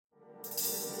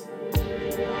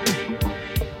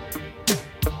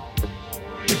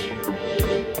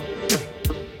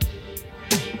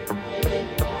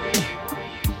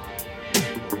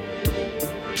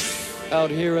Out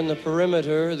here in the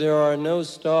perimeter, there are no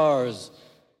stars.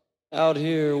 Out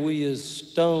here, we is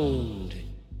stoned,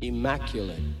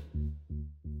 immaculate.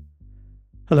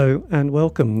 Hello and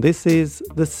welcome. This is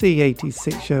the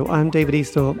C86 show. I'm David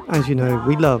Eastaugh. As you know,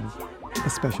 we love a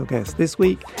special guest. This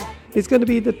week, it's going to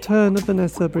be the turn of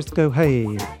Vanessa Briscoe-Hay,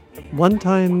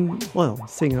 one-time,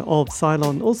 singer of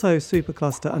Cylon, also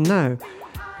Supercluster, and now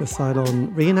the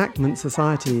Cylon Reenactment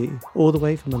Society, all the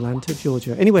way from Atlanta,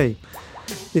 Georgia. Anyway,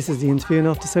 this is the interview, and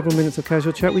after several minutes of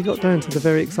casual chat, we got down to the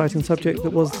very exciting subject that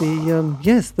was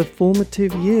the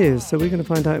formative years. So we're going to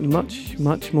find out much,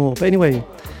 much more. But anyway,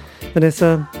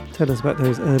 Vanessa, tell us about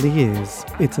those early years.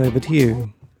 It's over to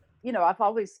you. You know, I've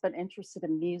always been interested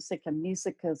in music, and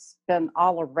music has been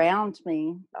all around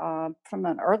me from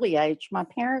an early age. My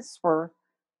parents were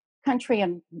country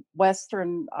and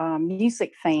Western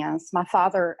music fans. My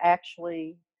father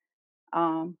actually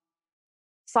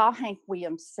saw Hank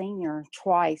Williams Sr.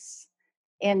 twice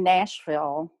in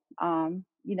Nashville,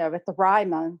 at the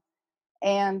Ryman.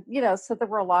 And, so there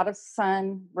were a lot of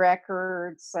Sun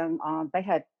records, and they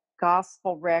had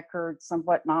gospel records and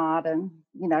whatnot. And,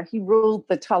 he ruled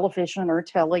the television, or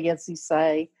telly, as you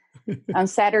say, on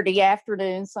Saturday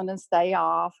afternoons on his day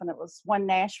off. And it was one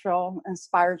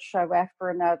Nashville-inspired show after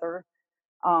another,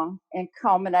 and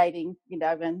culminating,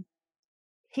 in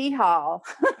Hee Haw.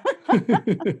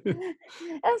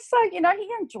 And so, he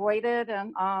enjoyed it.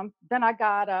 And then I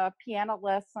got piano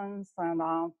lessons, and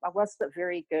I wasn't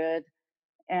very good.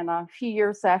 And a few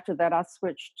years after that, I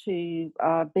switched to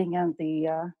being in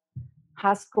the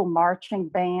high school marching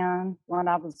band when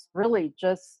I was really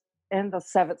just in the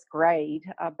 7th grade.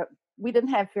 But we didn't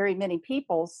have very many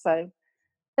people, so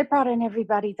they brought in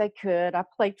everybody they could. I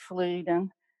played flute, and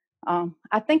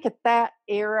I think at that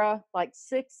era, like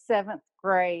 6th, 7th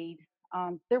grade,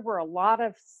 there were a lot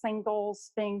of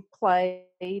singles being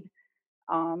played.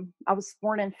 I was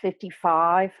born in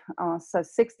 55, so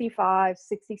 65,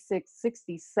 66,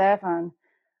 67.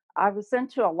 I was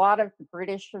into a lot of the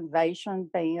British invasion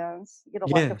bands,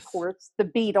 like, of course, the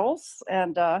Beatles.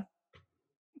 And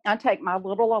I take my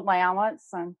little allowance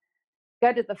and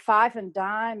go to the Five and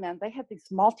Dime, and they had these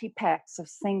multi-packs of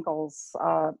singles,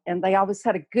 and they always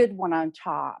had a good one on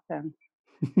top. And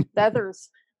the others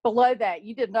below that,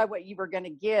 you didn't know what you were going to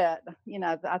get.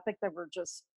 I think they were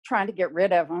just trying to get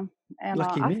rid of them. And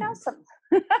I found some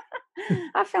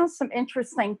I found some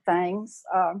interesting things.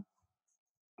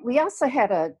 We also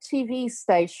had a TV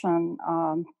station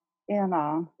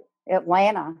in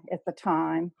Atlanta at the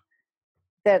time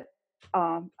that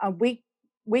on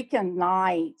weekend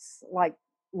nights, like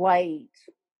late,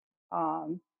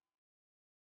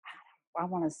 I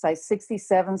want to say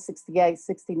 67, 68,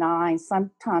 69,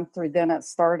 sometime through then it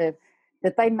started,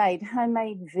 that they made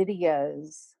homemade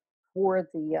videos for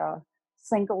the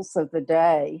singles of the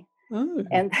day. Oh.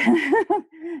 And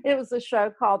it was a show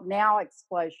called Now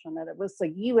Explosion, and it was a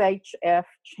UHF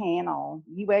channel.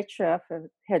 UHF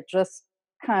had just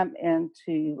come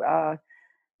into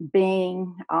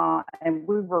being, and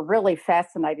we were really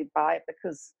fascinated by it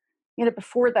because,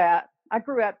 before that, I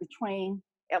grew up between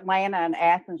Atlanta and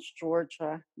Athens,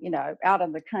 Georgia, out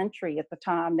in the country at the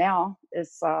time. Now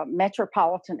it's a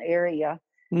metropolitan area,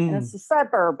 and it's a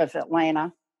suburb of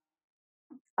Atlanta.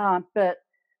 But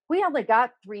we only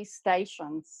got 3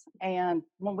 stations. And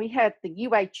when we had the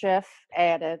UHF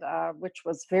added, which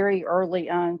was very early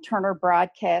on, Turner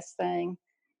Broadcasting,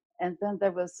 and then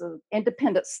there was an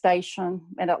independent station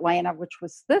in Atlanta, which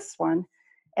was this one.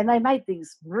 And they made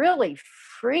these really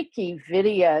freaky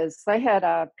videos. They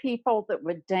had people that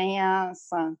would dance,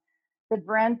 and they'd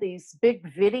run these big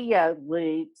video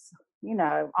loops,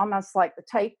 almost like the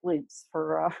tape loops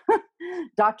for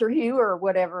Doctor Who or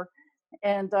whatever.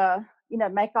 And,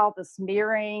 make all this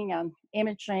mirroring and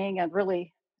imaging and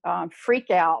really freak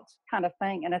out kind of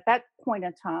thing. And at that point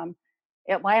in time,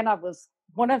 Atlanta was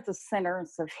one of the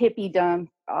centers of hippiedom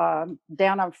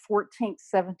down on 14th,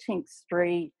 17th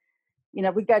Street.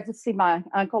 We got to see my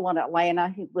uncle in Atlanta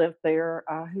who lived there,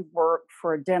 who worked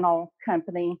for a dental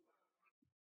company.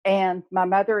 And my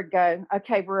mother would go,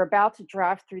 okay, we're about to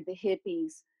drive through the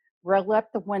hippies. Roll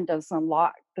up the windows and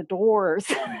lock the doors.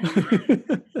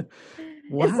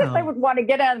 Wow. As if they would want to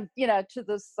get in, to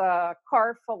this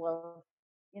car full of,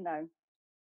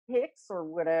 hicks or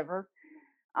whatever.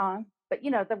 But,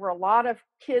 there were a lot of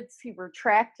kids who were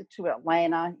attracted to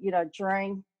Atlanta,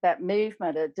 during that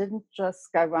movement. It didn't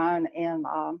just go on in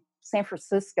San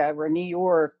Francisco or New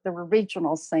York. There were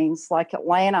regional scenes like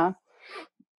Atlanta.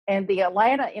 And the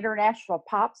Atlanta International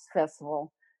Pops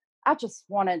Festival, I just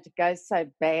wanted to go so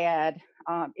bad.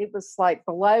 It was like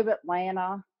below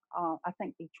Atlanta, I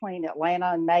think between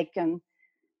Atlanta and Macon.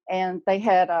 and they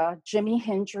had Jimi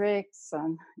Hendrix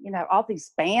and all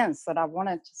these bands that I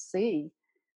wanted to see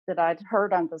that I'd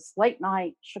heard on this late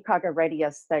night Chicago radio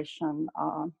station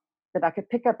that I could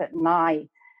pick up at night.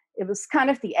 It was kind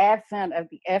of the advent of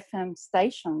the FM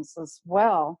stations as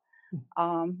well,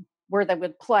 where they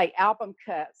would play album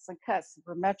cuts and cuts that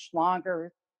were much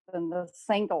longer than the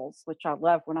singles, which I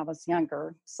loved when I was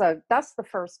younger. So that's the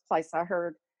first place I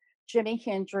heard Jimi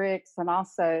Hendrix, and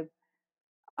also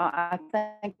I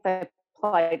think they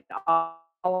played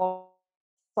all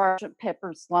Sergeant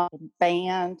Pepper's Lonely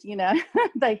Band.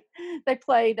 they they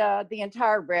played the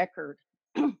entire record,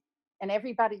 and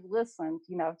everybody listened.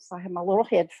 So I had my little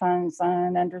headphones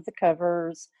on under the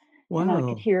covers, and I could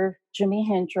Wow. hear Jimi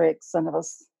Hendrix, and it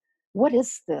was, what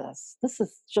is this? This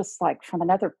is just like from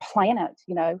another planet.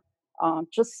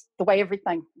 Just the way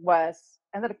everything was.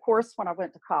 And then, of course, when I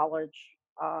went to college,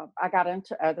 I got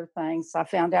into other things. I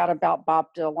found out about Bob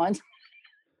Dylan.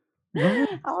 Right.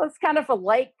 I was kind of a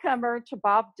latecomer to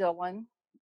Bob Dylan.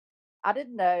 I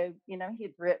didn't know,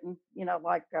 he'd written,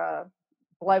 like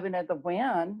Blowing in the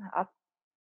Wind.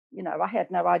 I had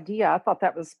no idea. I thought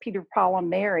that was Peter, Paul, and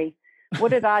Mary.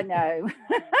 What did I know?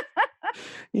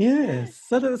 Yes.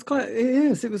 So that was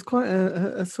yes, it was quite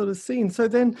a sort of scene. So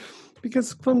then,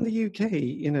 because from the UK,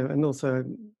 and also,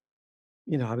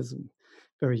 I was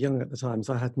very young at the time,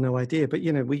 so I had no idea. But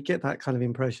we get that kind of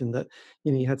impression that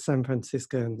you had San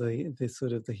Francisco and the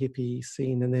sort of the hippie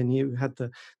scene, and then you had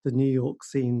the New York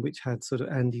scene, which had sort of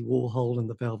Andy Warhol and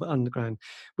the Velvet Underground,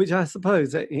 which I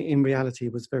suppose in reality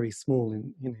was very small.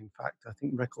 In fact, I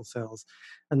think record sales,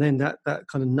 and then that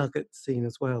kind of nugget scene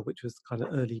as well, which was kind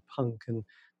of early punk, and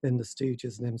then the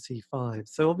Stooges and MC5.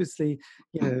 So obviously,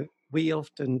 we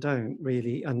often don't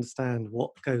really understand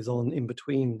what goes on in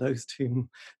between those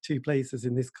two places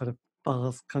in this kind of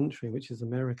vast country, which is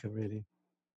America, really.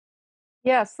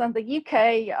 Yes, in the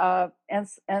UK, in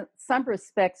some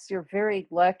respects, you're very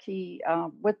lucky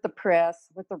with the press,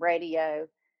 with the radio,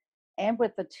 and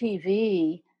with the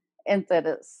TV, and that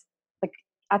it's like,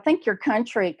 I think your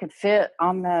country could fit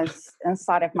almost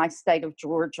inside of my state of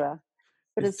Georgia,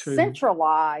 but It's it's true.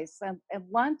 centralized, and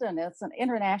London is an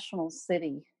international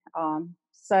city.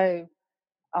 So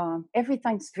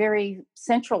everything's very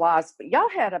centralized. But y'all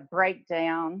had a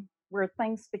breakdown where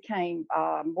things became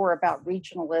more about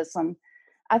regionalism.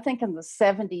 I think in the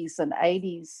 70s and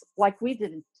 80s, like we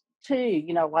did too,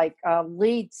 like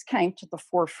Leeds came to the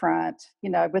forefront,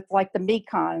 with like the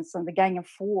Mekons and the Gang of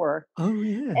Four. Oh,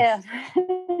 yes.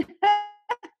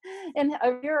 And and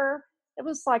over here, it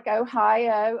was like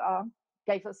Ohio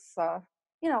gave us,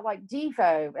 like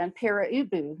Devo and Para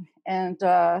Ubu. And,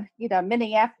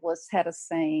 Minneapolis had a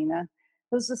scene. There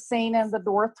was a scene in the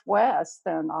Northwest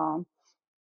and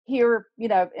here,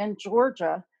 in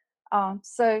Georgia.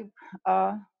 So,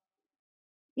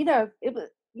 it was,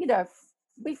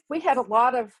 we had a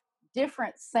lot of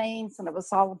different scenes, and it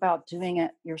was all about doing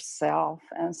it yourself.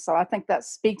 And so I think that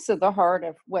speaks to the heart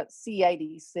of what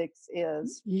C86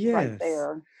 is right Yes.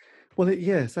 there. Well,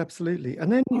 yes, absolutely.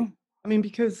 And then, I mean,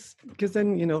 because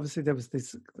then, obviously there was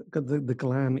this the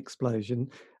glam explosion,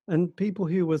 and people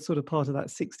who were sort of part of that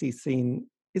 60s scene.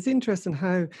 It's interesting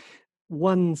how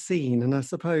one scene, and I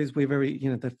suppose we're very,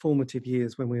 the formative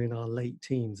years when we're in our late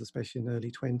teens, especially in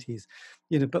early 20s,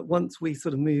 but once we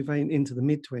sort of move into the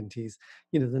mid 20s,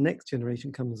 the next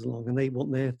generation comes along and they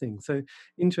want their thing. So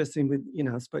interesting with,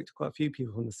 I spoke to quite a few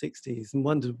people from the 60s and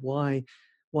wondered why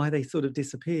they sort of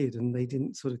disappeared and they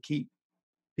didn't sort of keep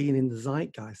being in the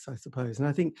zeitgeist, I suppose. And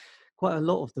I think quite a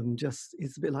lot of them just,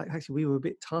 it's a bit like, actually, we were a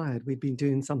bit tired. We'd been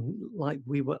doing something like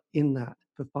we were in that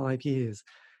for 5 years.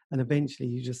 And eventually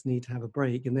you just need to have a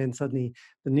break. And then suddenly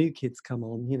the new kids come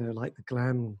on, like the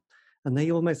glam, and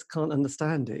they almost can't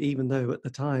understand it, even though at the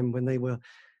time when they were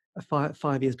 5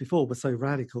 years before were so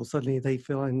radical, suddenly they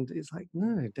find it's like,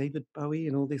 no, David Bowie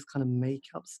and all this kind of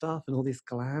makeup stuff and all this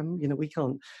glam, we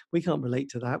can't relate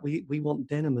to that. We want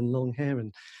denim and long hair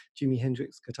and Jimi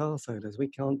Hendrix guitar solos. We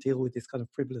can't deal with this kind of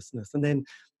frivolousness. And then,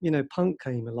 punk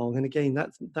came along, and again,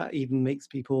 that even makes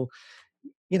people,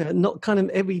 not kind of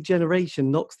every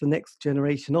generation knocks the next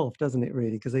generation off, doesn't it?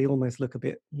 Really, because they almost look a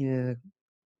bit, yeah,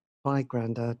 bye,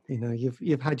 granddad.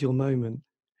 You've had your moment.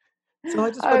 So I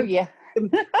just Oh, wondered, yeah.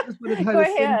 I just wondered how Go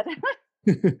the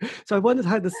ahead. so I wondered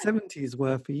how the 70s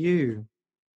were for you.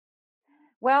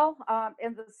 Well,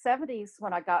 in the 70s,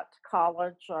 when I got to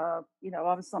college, I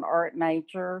was an art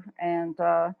major, and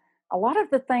a lot of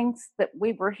the things that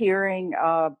we were hearing,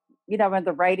 in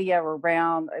the radio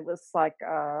around, it was like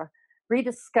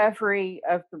rediscovery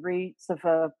of the roots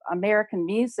of American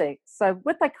music. So,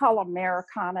 what they call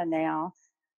Americana now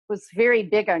was very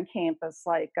big on campus,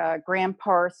 like Graham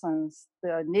Parsons,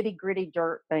 the Nitty Gritty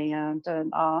Dirt Band,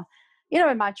 and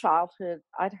in my childhood,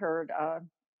 I'd heard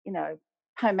you know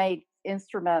homemade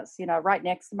instruments. Right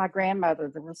next to my grandmother,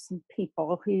 there were some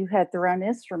people who had their own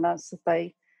instruments that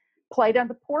they played on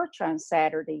the porch on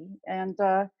Saturday, and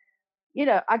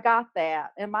I got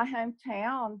that. In my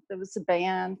hometown, there was a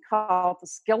band called the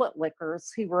Skillet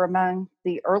Lickers, who were among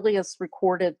the earliest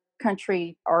recorded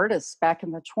country artists back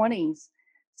in the 20s.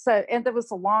 So, and there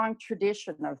was a long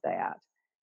tradition of that.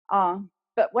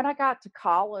 But when I got to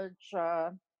college, I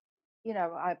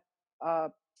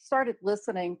started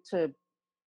listening to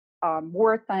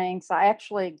more things. I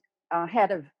actually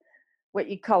had what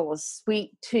you call a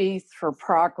sweet tooth for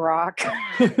prog rock.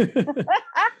 and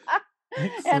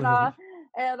Excellent.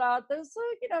 there's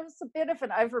it's a bit of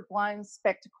an overblown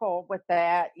spectacle with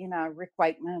that. Rick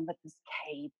Wakeman with his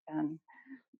cape and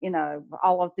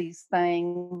all of these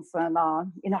things and all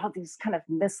these kind of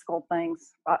mystical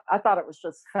things. I thought it was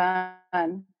just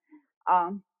fun.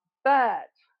 But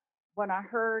when I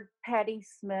heard Patti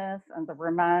Smith and the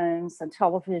Ramones and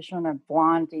Television and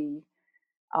Blondie,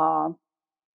 um,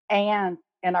 and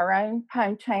in our own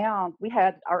hometown, we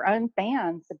had our own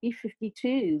band, the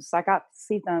B-52s. I got to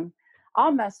see them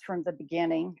almost from the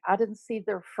beginning. I didn't see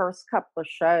their first couple of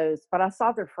shows, but I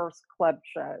saw their first club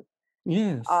show.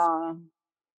 Yes. Um,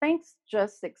 Things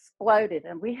just exploded,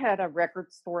 and we had a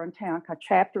record store in town called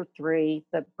Chapter 3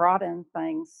 that brought in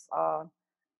things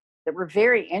that were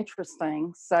very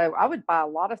interesting. So I would buy a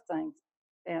lot of things,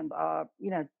 and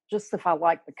just if I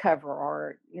liked the cover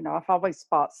art, I've always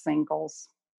bought singles.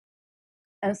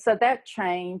 And so that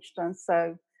changed. And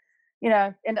so, in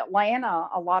Atlanta,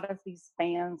 a lot of these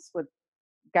bands would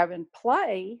go and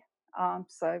play.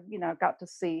 Got to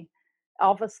see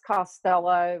Elvis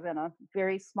Costello in a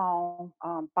very small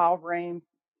ballroom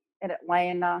in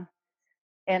Atlanta.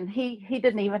 And he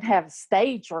didn't even have a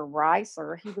stage or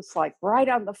riser. He was like right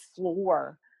on the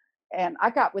floor. And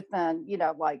I got within,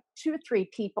 like 2 or 3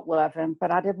 people of him,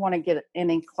 but I didn't want to get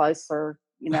any closer,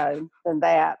 than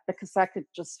that because I could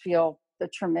just feel the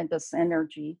tremendous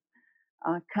energy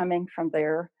coming from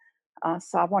there.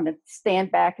 So I wanted to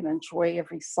stand back and enjoy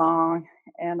every song.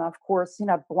 And of course,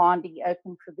 Blondie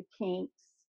opened for the Kinks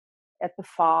at the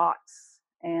Fox,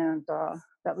 and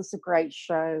that was a great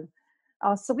show.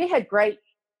 So we had great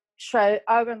show.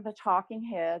 Oh, and the Talking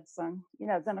Heads, and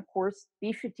then of course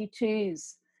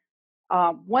B-52s.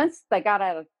 Once they got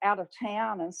out of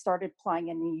town and started playing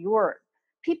in New York,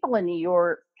 people in New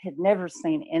York had never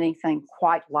seen anything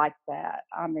quite like that.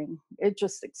 I mean, it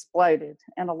just exploded.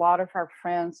 And a lot of our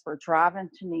friends were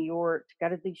driving to New York to go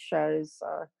to these shows.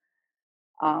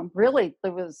 Really,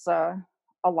 there was a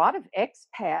lot of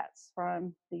expats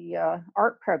from the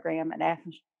art program in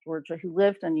Athens, Georgia, who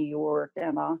lived in New York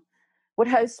and would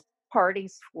host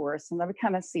parties for us, and they would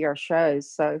come and see our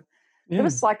shows. So it Yeah.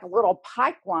 was like a little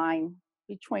pipeline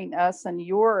between us and New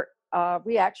York.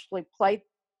 We actually played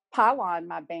Pylon,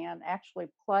 my band, actually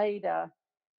played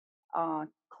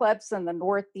clubs in the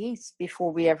Northeast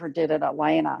before we ever did in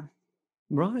Atlanta.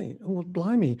 Right. Oh, well,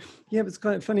 blimey. Yeah, it's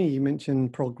kind of funny you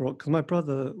mentioned prog rock because my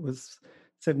brother was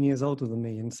 7 years older than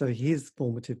me. And so his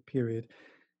formative period,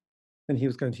 and he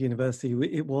was going to university,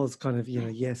 it was kind of,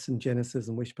 Yes and Genesis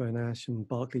and Wishbone Ash and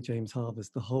Barclay James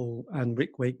Harvest, the whole, and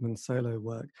Rick Wakeman's solo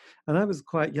work. And I was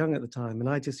quite young at the time, and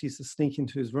I just used to sneak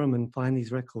into his room and find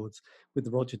these records with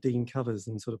the Roger Dean covers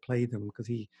and sort of play them because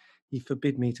he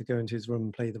forbid me to go into his room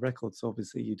and play the records. So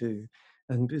obviously you do.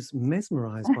 And was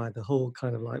mesmerized by the whole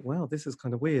kind of like, wow, this is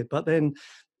kind of weird. But then,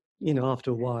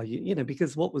 after a while,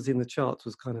 because what was in the charts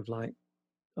was kind of like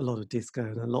a lot of disco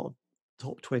and a lot of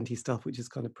top 20 stuff, which is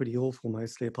kind of pretty awful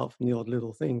mostly, apart from the odd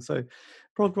little thing. So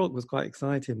prog rock was quite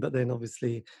exciting. But then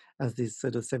obviously as these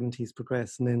sort of 70s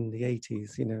progressed and then the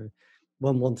 80s,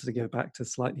 one wanted to go back to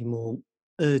slightly more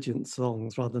urgent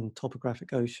songs rather than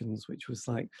Topographic Oceans, which was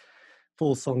like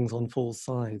 4 songs on 4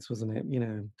 sides, wasn't it?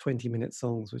 20-minute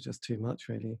songs were just too much,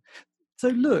 really. So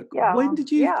look, Yeah, yeah. when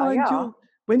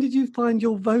did you find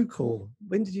your vocal?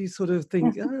 When did you sort of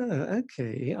think,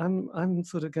 okay, I'm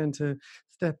sort of going to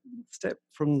step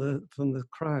from the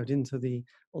crowd onto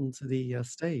the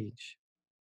stage?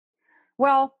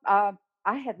 Well,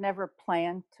 I had never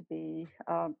planned to be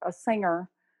a singer.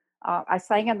 I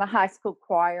sang in the high school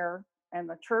choir and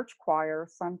the church choir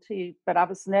some too, but I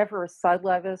was never a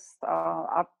soloist.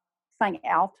 I sang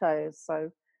altos, so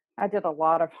I did a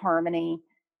lot of harmony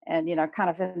and kind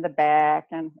of in the back.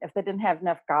 And if they didn't have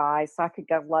enough guys, I could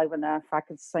go low enough. I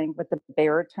could sing with the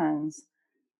baritones.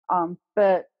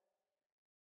 But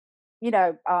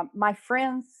my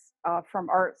friends from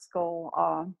art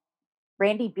school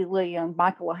Randy Bewley and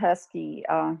Michael Lahusky,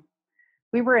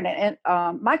 we were in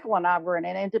Michael and I were in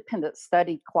an independent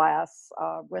study class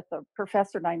with a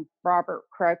professor named Robert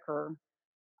Croker.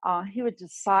 He had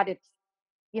decided,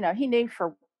 he knew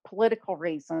for political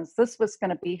reasons this was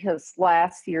going to be his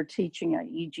last year teaching at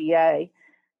UGA.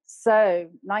 So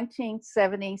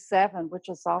 1977, which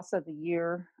is also the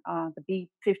year the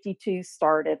B-52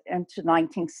 started, into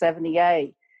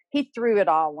 1978, he threw it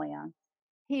all in.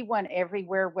 He went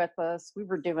everywhere with us. We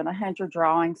were doing 100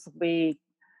 drawings a week.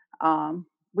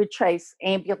 We'd chase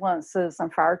ambulances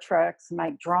and fire trucks and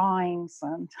make drawings,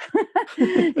 and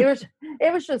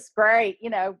it was just great.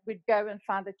 We'd go and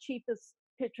find the cheapest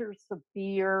pitchers of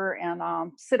beer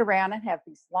and sit around and have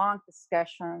these long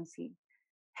discussions. He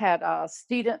had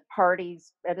student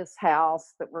parties at his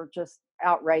house that were just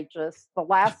outrageous. The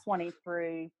last one he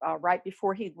threw right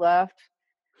before he left,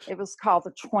 it was called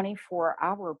the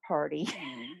 24-hour party.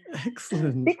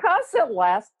 Excellent. Because it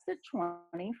lasted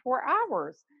 24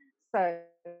 hours. So,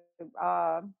 through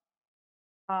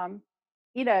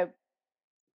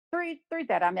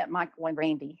that, I met Michael and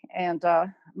Randy. And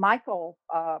Michael,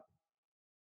 the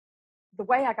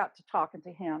way I got to talking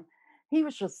to him, he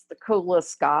was just the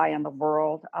coolest guy in the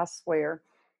world, I swear.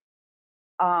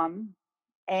 And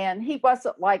he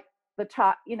wasn't like the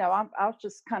top, I was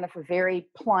just kind of a very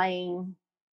plain,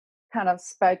 kind of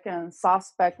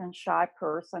soft-spoken, shy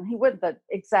person. He wasn't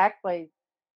exactly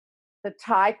the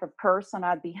type of person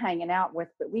I'd be hanging out with,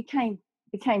 but we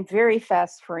became very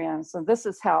fast friends. And this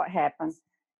is how it happened.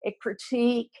 At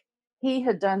Critique, he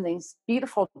had done these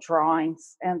beautiful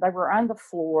drawings, and they were on the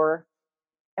floor,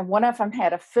 and one of them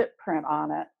had a footprint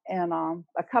on it. And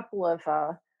a couple of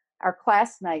our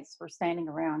classmates were standing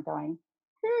around going,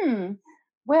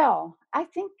 well, I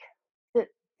think that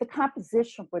the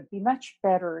composition would be much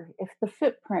better if the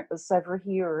footprint was over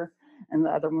here. And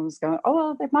the other one was going,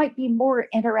 oh, there might be more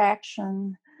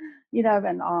interaction,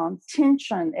 and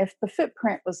tension if the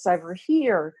footprint was over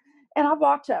here. And I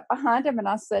walked up behind him and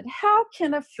I said, how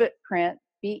can a footprint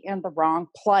be in the wrong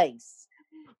place?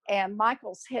 And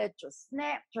Michael's head just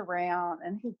snapped around,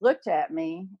 and he looked at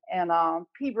me, and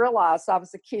he realized I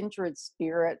was a kindred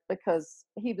spirit, because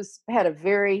he had a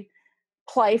very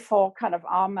playful, kind of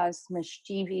almost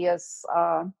mischievous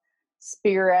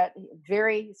spirit,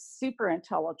 very super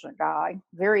intelligent guy,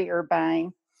 very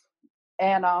urbane.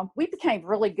 And we became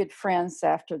really good friends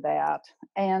after that.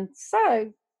 And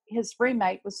so his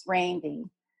roommate was Randy.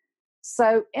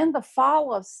 So in the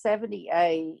fall of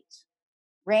 78,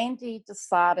 Randy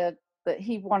decided that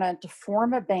he wanted to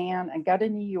form a band and go to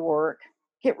New York,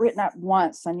 get written up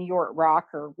once in New York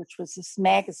Rocker, which was this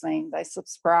magazine they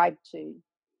subscribed to.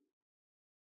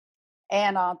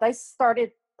 And they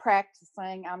started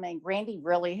practicing. I mean, Randy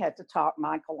really had to talk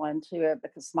Michael into it,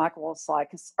 because Michael was like,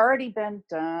 it's already been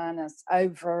done. It's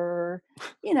over.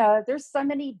 There's so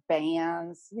many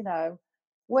bands,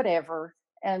 whatever.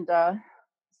 And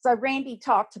so Randy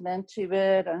talked him into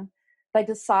it, and they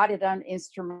decided on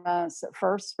instruments. At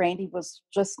first, Randy was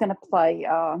just going to play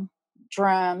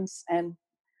drums, and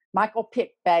Michael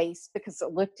picked bass because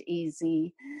it looked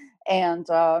easy. And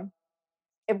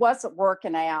it wasn't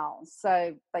working out.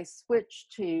 So they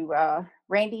switched to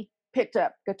Randy picked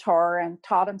up guitar and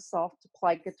taught himself to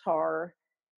play guitar.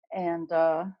 And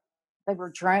they were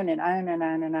droning on and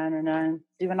on and on and on,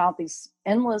 doing all these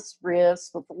endless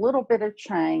riffs with a little bit of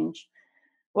change.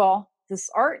 Well, this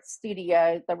art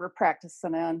studio they were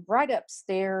practicing in, right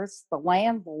upstairs, the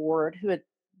landlord, who had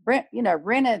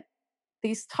rented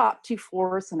these top 2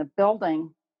 floors in a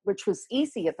building, which was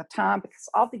easy at the time because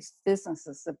all these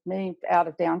businesses have moved out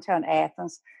of downtown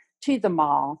Athens to the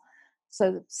mall.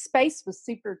 So the space was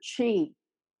super cheap.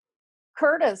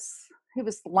 Curtis, who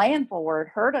was the landlord,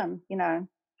 heard him,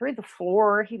 through the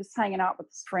floor. He was hanging out with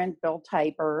his friend Bill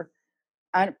Tabor,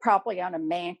 probably on a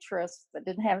mattress that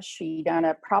didn't have a sheet on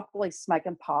it, probably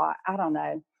smoking pot. I don't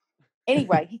know.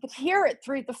 Anyway, he could hear it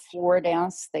through the floor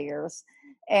downstairs.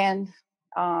 And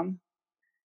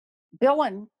Bill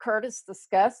and Curtis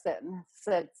discussed it and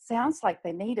said, sounds like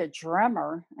they need a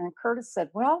drummer. And Curtis said,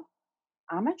 well,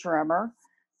 I'm a drummer.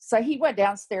 So he went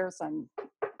downstairs and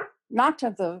knocked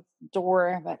on the door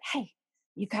and went, hey,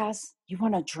 you guys, you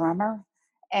want a drummer?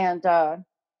 And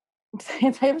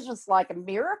it was just like a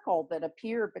miracle that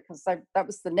appeared, because that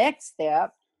was the next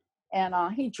step. And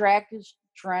he dragged his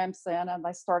drums in, and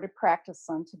they started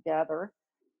practicing together.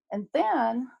 And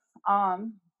then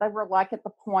they were like at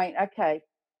the point, okay,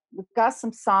 we've got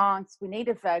some songs. We need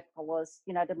a vocalist,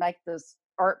 to make this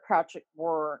art project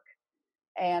work.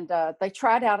 And they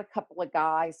tried out a couple of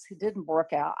guys who didn't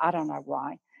work out. I don't know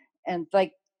why. And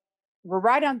they were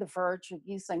right on the verge of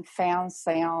using found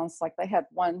sounds. Like they had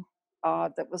one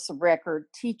that was a record,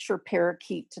 Teach Your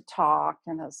Parakeet to Talk,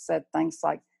 and it said things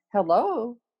like,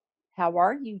 hello, how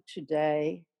are you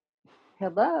today?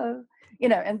 Hello.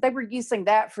 And they were using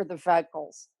that for the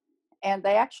vocals. And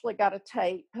they actually got a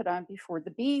tape put on before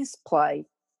the Bees played.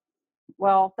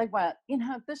 Well, they went,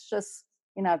 this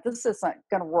isn't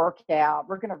going to work out.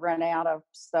 We're going to run out of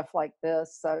stuff like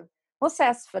this. So let's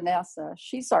ask Vanessa.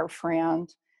 She's our friend.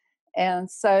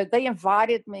 And so they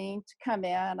invited me to come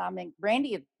in. I mean,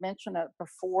 Randy had mentioned it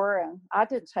before, and I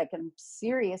didn't take him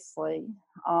seriously.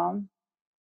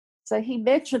 So he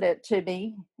mentioned it to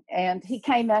me, and he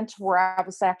came into where I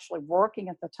was actually working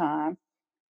at the time.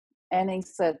 And he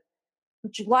said,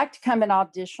 would you like to come and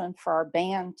audition for our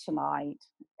band tonight?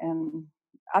 And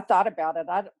I thought about it.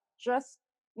 I just,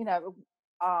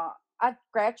 I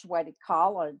graduated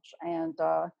college and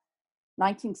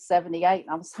 1978, and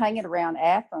I was hanging around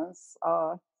Athens,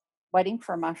 waiting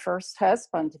for my first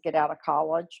husband to get out of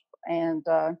college. And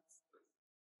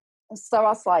so I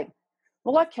was like,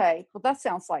 well, okay, well, that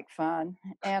sounds like fun.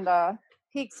 And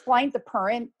he explained the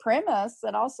premise,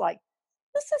 and I was like,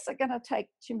 this isn't going to take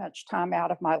too much time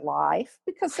out of my life,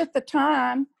 because at the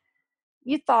time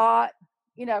you thought,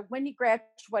 when you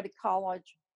graduated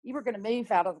college, you were going to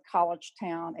move out of the college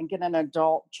town and get an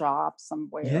adult job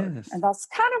somewhere. Yes. And that's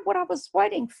kind of what I was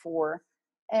waiting for.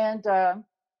 And so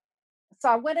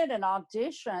I went in and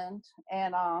auditioned,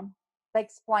 and they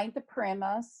explained the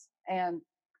premise, and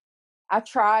I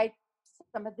tried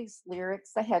some of these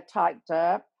lyrics they had typed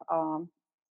up.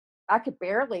 I could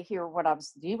barely hear what I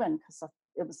was doing because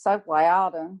it was so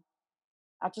loud, and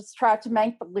I just tried to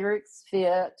make the lyrics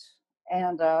fit.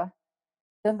 And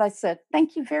then they said,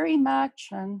 thank you very much.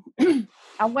 And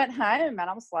I went home, and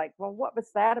I was like, well, what was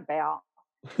that about?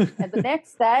 And the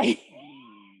next day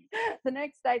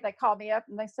they called me up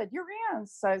and they said, you're in.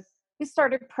 So we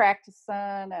started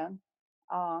practicing, and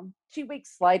 2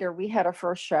 weeks later we had our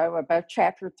first show of both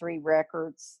Chapter 3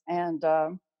 records, and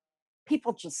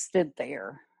people just stood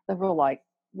there. They were like,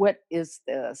 what is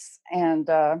this? And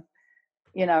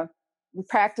we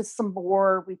practiced some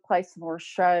more. We played some more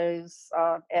shows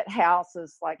at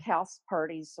houses, like house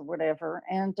parties or whatever.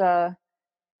 And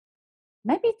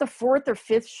maybe the fourth or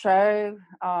fifth show,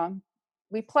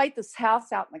 we played this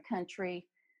house out in the country,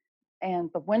 and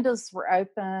the windows were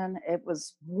open. It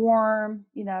was warm,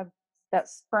 that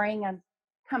spring had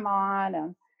come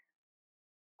on,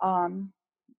 and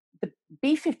the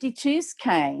B-52s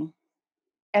came,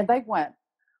 and they went,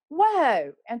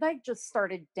 whoa, and they just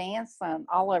started dancing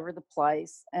all over the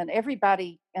place, and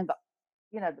everybody that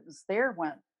was there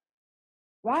went,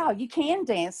 wow, you can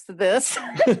dance to this.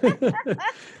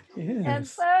 Yes. And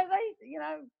so they,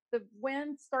 the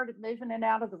wind started moving in and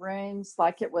out of the rooms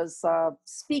like it was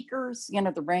speakers.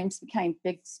 The rooms became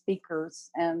big speakers,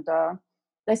 and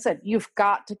they said, you've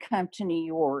got to come to New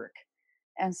York.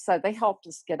 And so they helped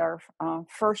us get our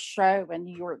first show in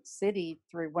New York City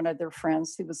through one of their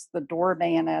friends who was the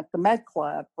doorman at the Med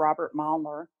Club, Robert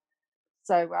Malner.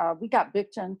 So we got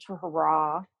booked into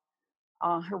Hurrah.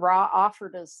 Hurrah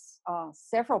offered us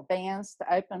several bands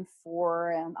to open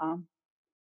for, and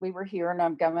we were hearing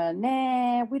them going,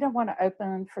 nah, we don't want to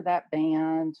open for that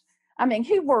band. I mean,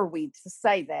 who were we to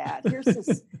say that? Here's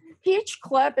this huge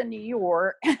club in New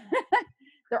York.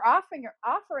 They're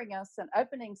offering us an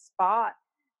opening spot.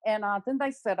 And then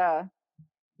they said,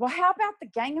 well, how about the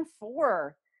Gang of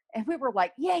Four? And we were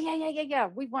like, yeah.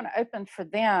 We want to open for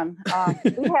them.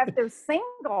 We have their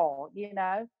single,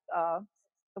 the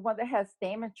one that has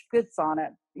Damaged Goods on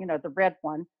it, the red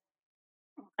one.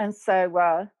 And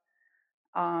so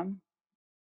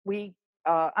we,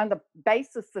 on the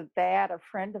basis of that, a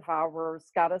friend of ours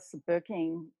got us a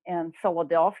booking in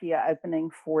Philadelphia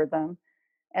opening for them.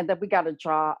 And then we got a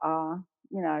job,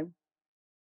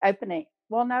 opening.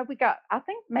 Well, no, I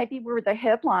think maybe we were the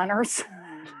headliners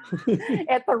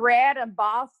at the Rad in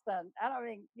Boston. I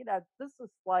mean, this is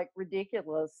like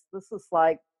ridiculous. This is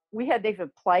like, we hadn't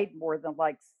even played more than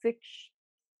like 6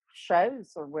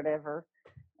 shows or whatever.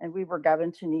 And we were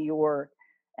going to New York.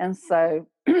 And so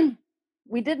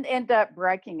we didn't end up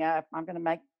breaking up. I'm going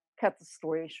to cut the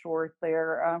story short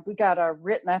there. We got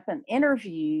written up an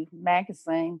interview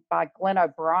magazine by Glenn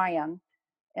O'Brien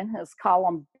in his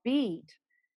column Beat.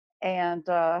 And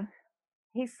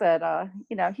he said,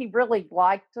 he really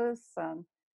liked us, and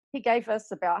he gave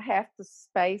us about half the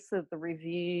space of the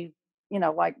review,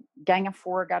 like Gang of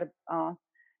Four got a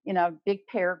big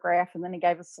paragraph, and then he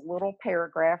gave us a little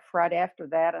paragraph right after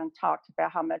that and talked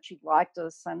about how much he liked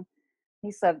us. And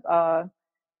he said,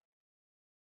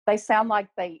 they sound like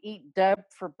they eat dub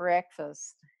for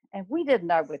breakfast. And we didn't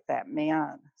know what that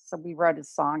meant. So we wrote a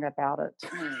song about it.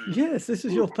 Yes, this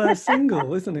is your first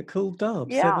single, isn't it? Called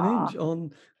Dub, 7 Yeah. inch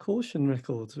on Caution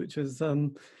Records, which is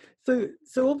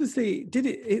so obviously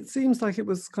it seems like it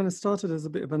was kind of started as a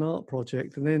bit of an art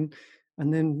project and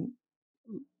then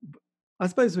I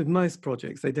suppose with most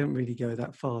projects they don't really go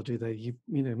that far, do they? You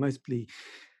know,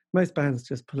 most bands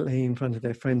just play in front of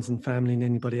their friends and family and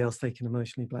anybody else they can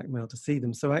emotionally blackmail to see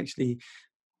them. So actually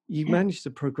you managed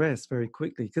to progress very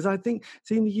quickly because I think,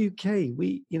 see, in the UK,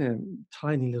 we, you know,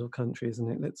 tiny little country,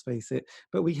 isn't it? Let's face it.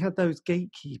 But we had those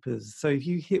gatekeepers. So if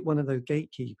you hit one of those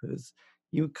gatekeepers,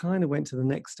 you kind of went to the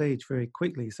next stage very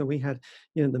quickly. So we had,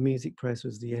 you know, the music press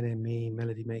was the NME,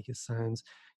 Melody Maker Sounds,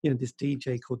 you know, this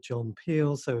DJ called John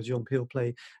Peel. So John Peel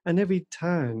played, and every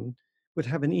town would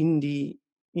have an indie,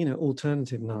 you know,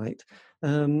 alternative night,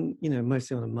 you know,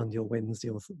 mostly on a Monday or Wednesday,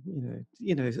 or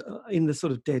in the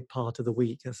sort of dead part of the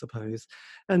week, I suppose.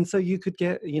 And so you could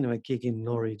get, you know, a gig in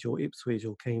Norwich or Ipswich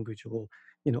or Cambridge or,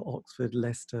 you know, Oxford,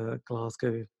 Leicester,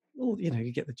 Glasgow, or, you know,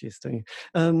 you get the gist, don't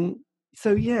you?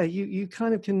 So yeah, you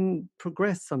kind of can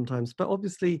progress sometimes, but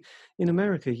obviously in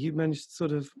America, you managed to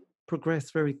sort of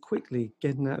progress very quickly,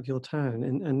 getting out of your town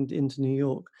and into New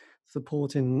York,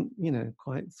 supporting, you know,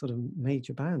 quite sort of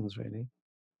major bands, really.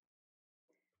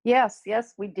 Yes,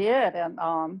 yes, we did. And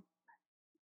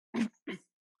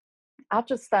I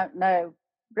just don't know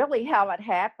really how it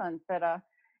happened, but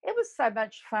it was so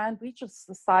much fun. We just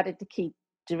decided to keep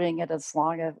doing it as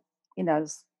long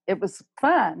as, it was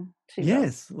fun to us.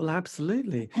 Yes, well,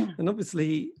 absolutely. And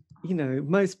obviously, you know,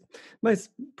 most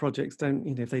projects don't,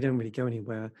 you know, if they don't really go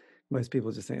anywhere, most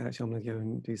people just think, actually, I'm going to go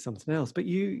and do something else. But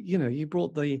you know, you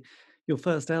brought your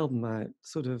first album out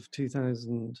sort of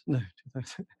 2000, no,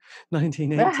 2000,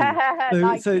 1980. So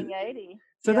 1980.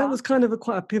 so that Yeah. was kind of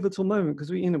quite a pivotal moment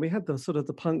because we, you know, we had the sort of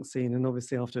the punk scene, and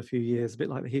obviously after a few years, a bit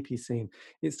like the hippie scene,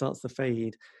 it starts to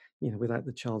fade, you know, without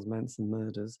the Charles Manson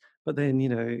murders. But then,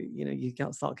 you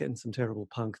start getting some terrible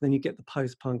punk. Then you get the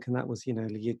post-punk, and that was, you know,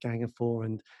 your Gang of Four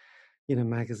and, you know,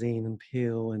 Magazine and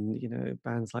Peel and, you know,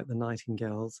 bands like the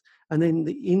Nightingales. And then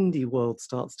the indie world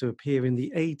starts to appear in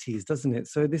the 80s, doesn't it?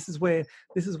 So this is where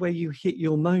you hit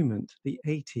your moment, the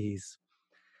 80s,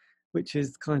 which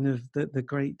is kind of the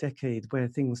great decade where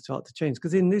things start to change.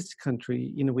 Because in this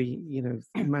country, you know,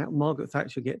 Margaret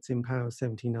Thatcher gets in power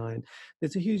 79.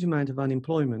 There's a huge amount of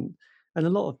unemployment, and a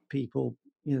lot of people,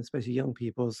 you know, especially young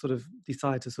people, sort of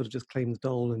decide to sort of just claim the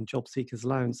dole and job seekers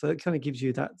allowance. So it kind of gives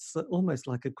you almost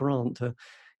like a grant to,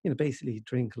 you know, basically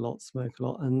drink a lot, smoke a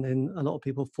lot, and then a lot of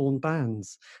people form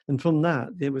bands. And from that,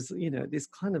 there was, you know, this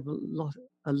kind of a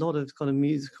lot of kind of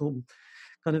musical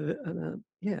kind of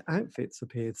outfits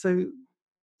appeared. So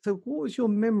what was your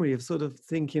memory of sort of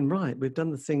thinking, right, we've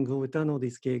done the single, we've done all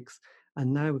these gigs,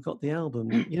 and now we've got the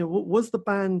album? You know, was the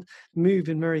band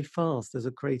moving very fast as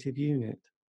a creative unit?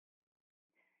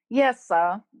 Yes,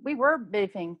 we were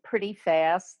moving pretty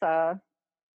fast. I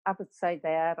would say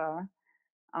that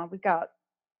we got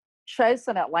shows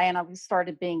in Atlanta. We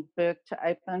started being booked to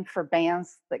open for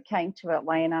bands that came to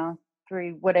Atlanta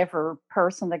through whatever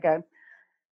person they go.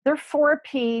 They're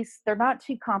four-piece. They're not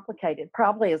too complicated,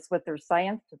 probably is what they're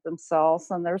saying to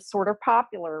themselves, and they're sort of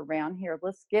popular around here.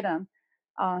 Let's get them.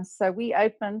 So we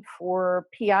opened for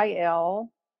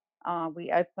PIL.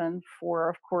 We opened for,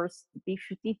 of course, the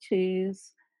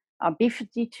B-52s.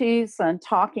 B-52s and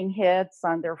Talking Heads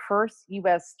on their first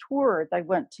U.S. tour, they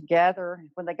went together.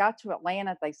 When they got to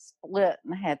Atlanta, they split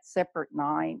and had separate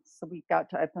nights. So we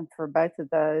got to open for both of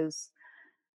those.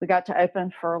 We got to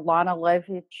open for Lana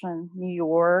Lovitch in New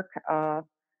York.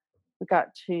 We got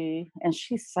to, and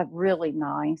she's so really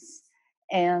nice.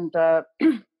 And I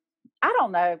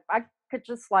don't know, I could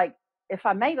just like, if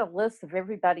I made a list of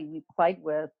everybody we played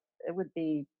with, it would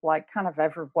be like kind of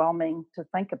overwhelming to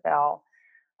think about.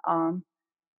 Um,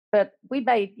 but we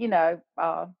made,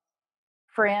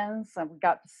 friends, and we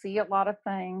got to see a lot of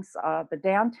things. The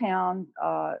downtown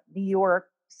New York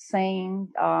scene,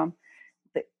 the,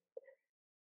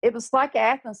 it was like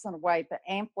Athens in a way, but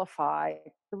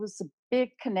amplified. There was a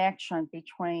big connection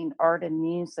between art and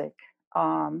music.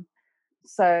 Um,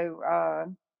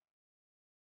 so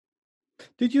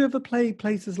Did you ever play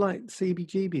places like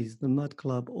CBGB's, the Mud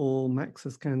Club, or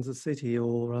Max's Kansas City,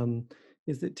 or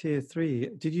is it Tier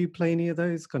 3? Did you play any of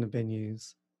those kind of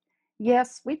venues?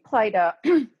 yes, we played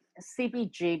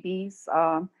CBGB's.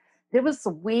 There was a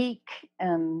week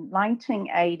in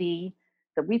 1980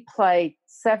 that we played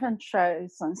 7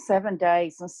 shows on 7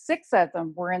 days, and 6 of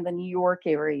them were in the New York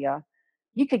area.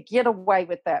 You could get away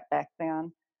with that back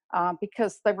then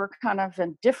because they were kind of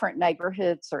in different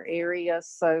neighborhoods or areas.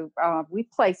 So we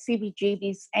played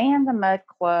CBGB's and the Mud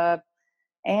Club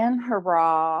and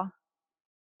Hurrah,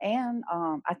 and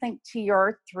I think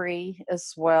TR3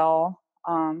 as well.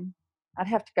 I'd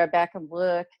have to go back and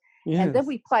look. And then Yes.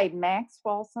 we played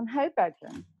Maxwell's in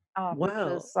Hoboken, which Wow.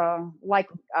 is like,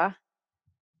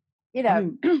 you I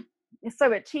know, mean,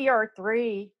 so at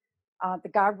TR3, the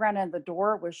guy running the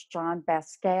door was John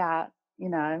Basquiat. You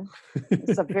know,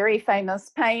 he's a very famous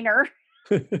painter.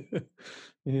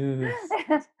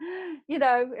 yes, You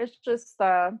know, it's just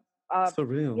you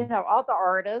surreal. know, all the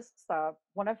artists.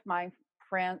 One of my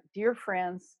dear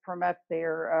friends from up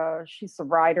there, she's a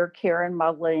writer, Karen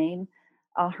Moline.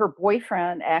 Her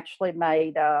boyfriend actually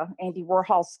made Andy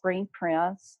Warhol screen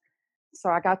prints, so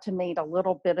I got to meet a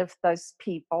little bit of those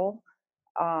people.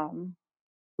 Um,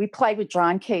 we played with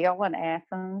John Cale in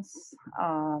Athens.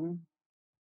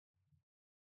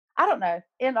 I don't know.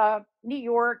 In New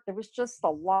York, there was just a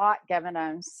lot going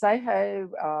on. Soho,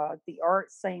 the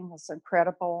art scene was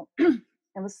incredible.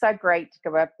 It was so great to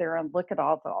go up there and look at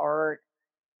all the art.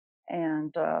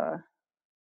 And I'm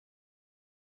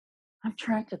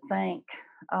trying to think.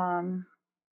 Um,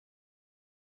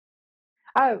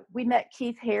 oh, we met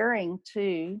Keith Haring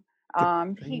too. The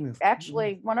He famous, yes.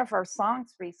 actually, one of our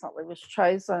songs recently was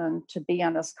chosen to be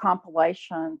on this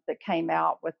compilation that came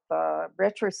out with the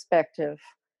retrospective.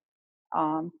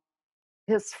 Um,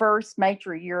 his first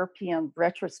major European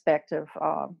retrospective,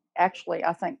 actually,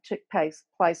 I think took place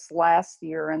last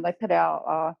year, and they put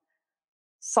out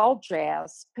Soul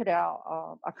Jazz put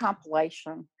out a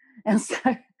compilation, and so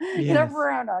you know Yes, we're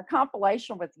on a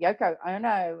compilation with Yoko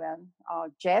Ono and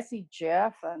Jazzy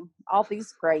Jeff and all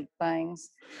these great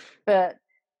things, but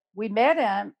we met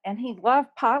him and he loved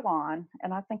Pylon,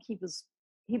 and I think he was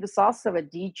also a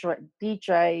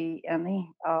DJ, and he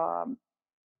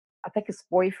I think his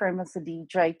boyfriend was a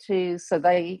DJ too. So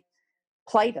they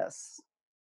played us.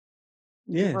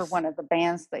 We were yes, one of the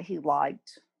bands that he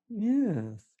liked.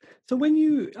 yes. So when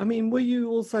you, I mean, were you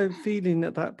also feeling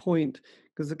at that point,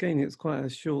 because again, it's quite a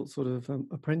short sort of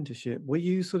apprenticeship, were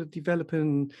you sort of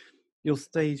developing your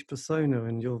stage persona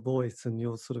and your voice and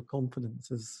your sort of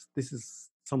confidence as this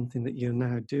is something that you're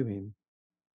now doing?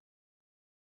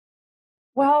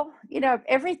 Well, you know,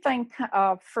 everything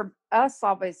for us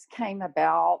always came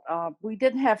about. We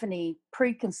didn't have any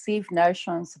preconceived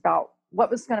notions about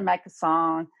what was going to make a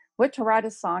song, what to write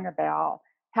a song about,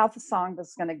 how the song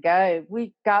was going to go.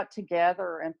 We got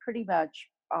together and pretty much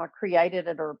created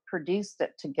it or produced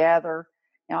it together.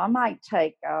 Now, I might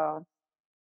take a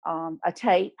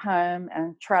tape home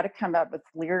and try to come up with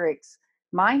lyrics.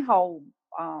 My whole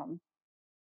um,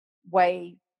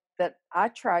 way that I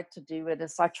tried to do it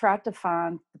is I tried to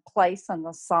find the place in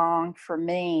the song for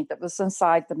me that was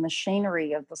inside the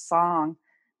machinery of the song.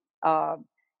 Uh,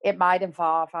 it might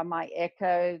involve, I might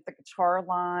echo the guitar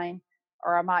line,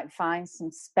 or I might find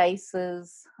some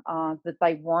spaces that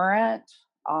they weren't,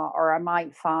 or I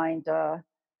might find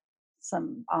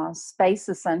some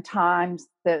spaces and times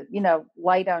that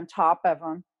laid on top of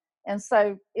them. And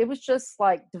so it was just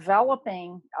like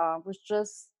developing was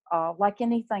just like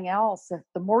anything else. If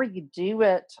the more you do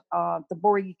it, the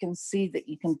more you can see that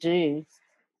you can do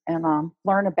and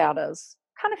learn about it. It's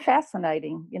kind of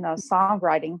fascinating,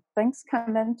 songwriting. Things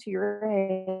come into your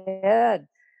head.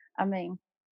 I mean,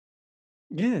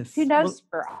 who Yes. Well, knows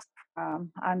for us?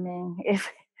 I mean,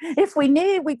 if we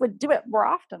knew, we would do it more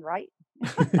often, right?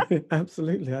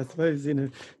 absolutely. I suppose,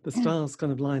 the stars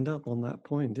kind of lined up on that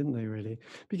point, didn't they, really?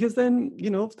 Because then,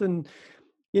 often,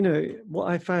 what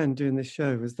I found doing this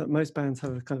show is that most bands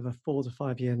have a kind of a 4 to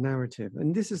 5 year narrative.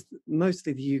 And this is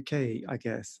mostly the UK, I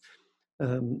guess.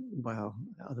 Well,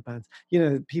 other bands,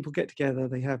 people get together,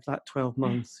 they have that 12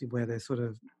 months where they're sort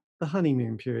of the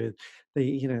honeymoon period.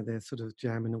 They're sort of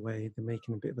jamming away, they're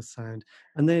making a bit of a sound.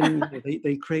 And then,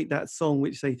 they create that song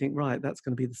which they think, right, that's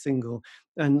going to be the single.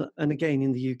 And again,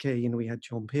 in the UK, we had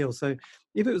John Peel. So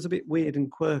if it was a bit weird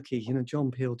and quirky,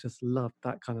 John Peel just loved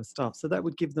that kind of stuff. So that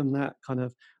would give them that kind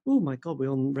of, oh my God,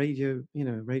 we're on radio,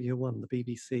 Radio 1, the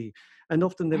BBC. And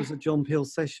often there was a John Peel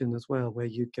session as well, where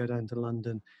you'd go down to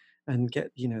London and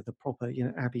get, the proper,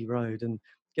 Abbey Road and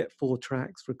get 4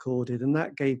 tracks recorded. And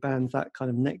that gave bands that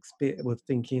kind of next bit of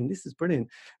thinking, this is brilliant.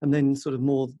 And then sort of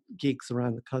more gigs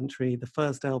around the country. The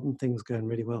first album, things going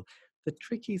really well. The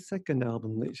tricky second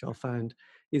album, which I found,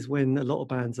 is when a lot of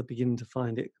bands are beginning to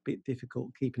find it a bit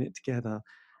difficult keeping it together.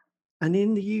 And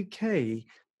in the UK,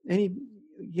 any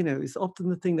it's often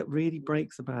the thing that really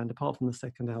breaks a band, apart from the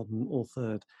second album or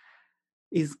third,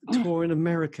 is tour in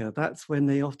America. That's when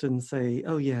they often say,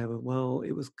 oh yeah, well,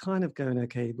 it was kind of going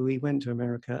okay, but we went to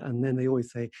America. And then they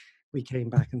always say, we came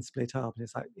back and split up. And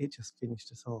it's like, it just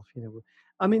finished us off.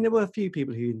 I mean, there were a few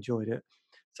people who enjoyed it.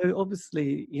 So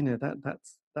obviously,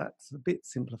 that's that's a bit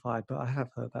simplified, but I have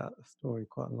heard that story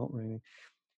quite a lot, really.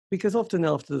 Because often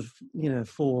after,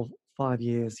 4, 5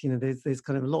 years, there's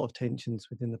kind of a lot of tensions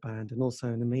within the band and also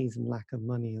an amazing lack of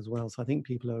money as well. So I think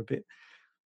people are a bit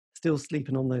still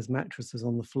sleeping on those mattresses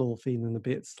on the floor, feeling a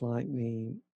bit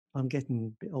slightly, I'm getting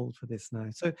a bit old for this now.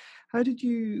 So how did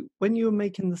you, when you were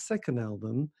making the second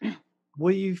album,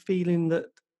 were you feeling that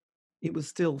it was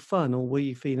still fun, or were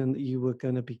you feeling that you were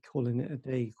going to be calling it a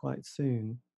day quite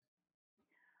soon?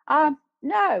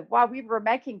 No, while we were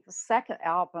making the second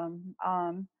album,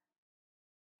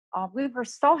 we were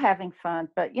still having fun,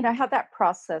 but you know how that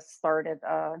process started.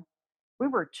 We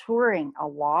were touring a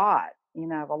lot,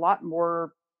 a lot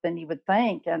more than you would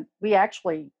think. And we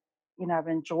actually,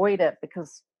 enjoyed it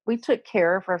because we took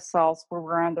care of ourselves when we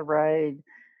were on the road.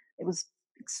 It was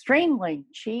extremely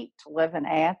cheap to live in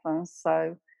Athens.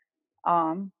 So,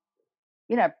 um,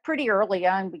 pretty early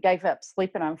on, we gave up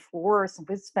sleeping on floors and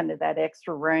we spent that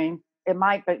extra room. It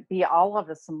might be all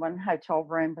of us in one hotel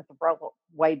room with a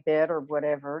rollaway bed or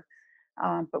whatever.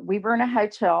 But we were in a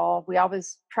hotel. We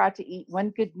always tried to eat one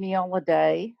good meal a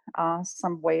day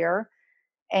somewhere.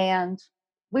 And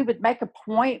we would make a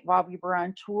point while we were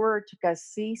on tour to go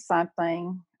see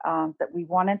something that we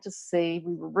wanted to see.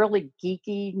 We were really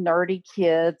geeky, nerdy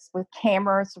kids with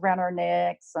cameras around our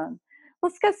necks. And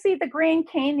let's go see the Grand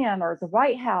Canyon or the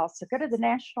White House or go to the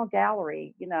National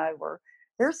Gallery, or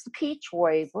there's the Peach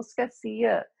Wave. Let's go see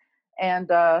it.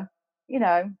 And,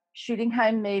 shooting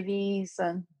home movies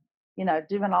and,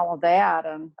 doing all of that.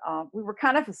 And we were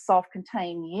kind of a self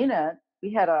contained unit.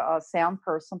 We had a sound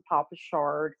person, Papa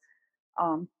Shard.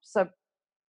 So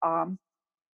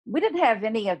we didn't have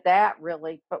any of that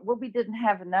really, but what we didn't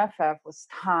have enough of was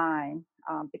time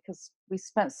because we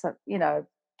spent,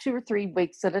 2 or 3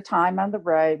 weeks at a time on the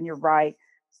road. And you're right,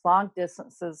 it's long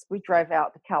distances. We drove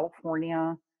out to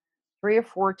California 3 or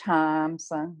 4 times.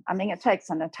 And I mean, it takes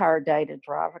an entire day to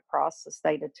drive across the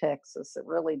state of Texas. It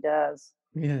really does.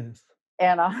 Yes.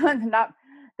 And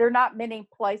there are not many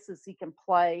places you can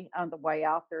play on the way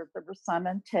out there. There were some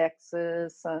in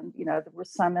Texas, and there were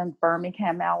some in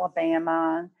Birmingham,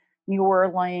 Alabama, and New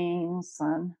Orleans,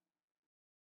 and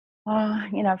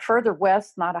further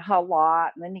west, not a whole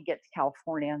lot. And then you get to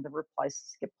California, and there were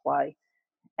places you could play,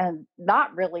 and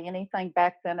not really anything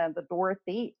back then in the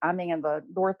in the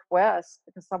Northwest,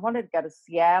 because I wanted to go to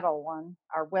Seattle, and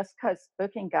our West Coast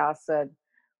booking guy said,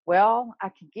 well, I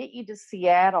could get you to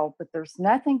Seattle, but there's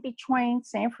nothing between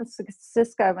San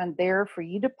Francisco and there for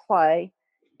you to play.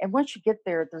 And once you get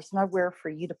there, there's nowhere for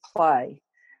you to play.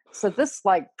 So this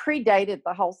like predated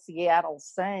the whole Seattle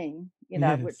scene,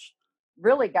 Yes. which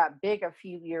really got big a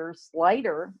few years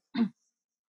later.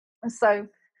 And so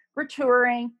we're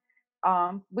touring.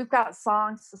 We've got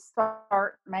songs to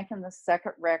start making the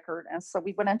second record. And so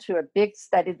we went into a big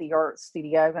state of the art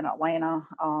studio in Atlanta.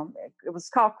 It was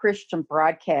called Christian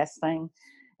Broadcasting.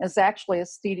 It's actually a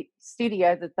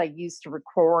studio that they used to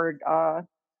record,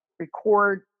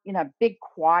 big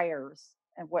choirs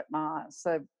and whatnot.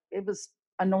 So it was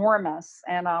enormous.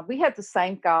 And we had the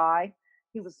same guy.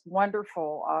 He was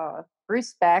wonderful.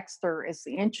 Bruce Baxter is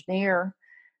the engineer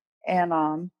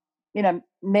and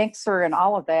mixer and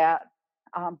all of that.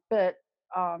 But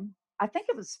I think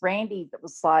it was Randy that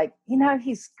was like,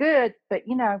 he's good, but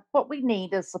what we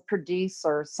need is a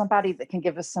producer, somebody that can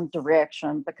give us some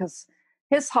direction, because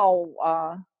his whole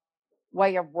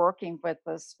way of working with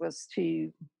us was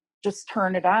to just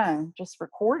turn it on, just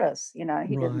record us. He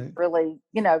didn't Right. really,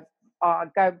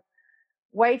 go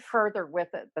way further with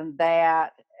it than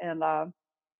that. And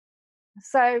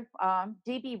so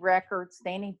DB Records,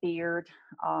 Danny Beard,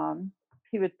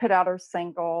 he would put out our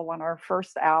single on our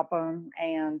first album,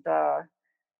 and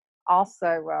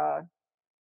also,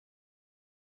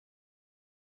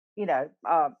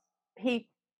 he,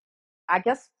 I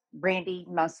guess Randy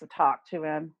must have talked to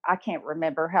him. I can't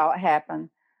remember how it happened.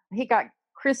 He got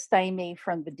Chris Stamey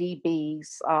from the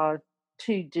DBs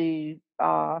to do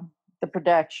the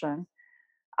production.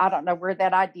 I don't know where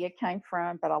that idea came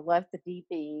from, but I love the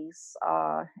DBs.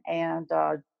 And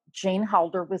Gene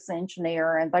Holder was the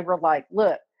engineer, and they were like,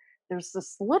 look, there's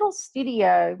this little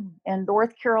studio in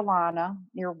North Carolina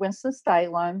near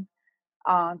Winston-Salem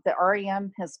that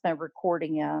REM has been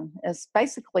recording in. It's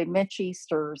basically Mitch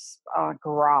Easter's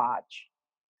garage.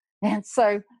 And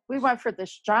so we went from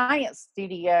this giant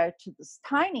studio to this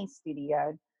tiny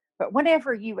studio. But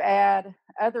whenever you add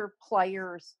other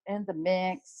players in the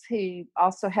mix who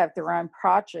also have their own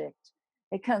project,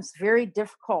 it becomes very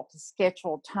difficult to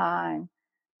schedule time.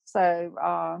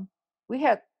 So we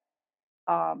had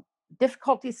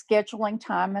difficulty scheduling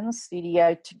time in the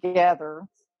studio together.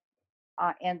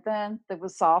 And then there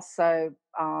was also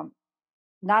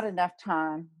not enough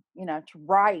time, to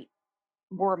write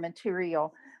more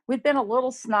material. We'd been a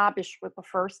little snobbish with the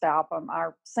first album,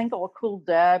 our single, A Cool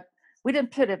Dub. We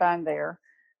didn't put it on there.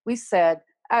 We said,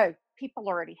 oh, people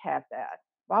already have that.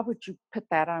 Why would you put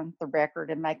that on the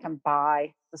record and make them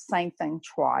buy the same thing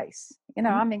twice?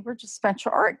 I mean, we're just a bunch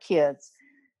of art kids.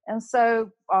 And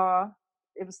so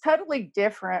it was totally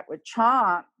different with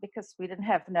Chomp because we didn't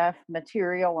have enough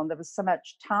material and there was so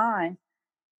much time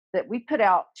that we put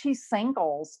out 2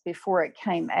 singles before it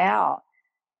came out.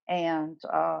 And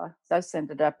those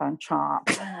ended up on Chomp.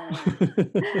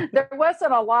 There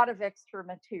wasn't a lot of extra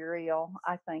material,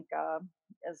 I think,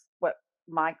 is what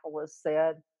Michael has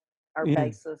said, our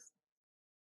bassist.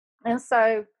 And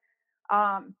so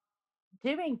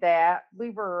doing that, we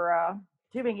were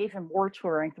doing even more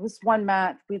touring. It was 1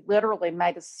 month, we literally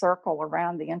made a circle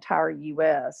around the entire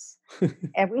U.S.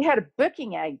 And we had a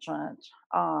booking agent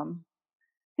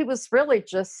who was really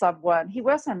just someone. He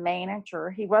wasn't a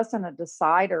manager. He wasn't a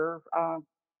decider.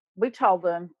 We told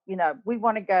him, we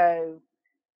want to go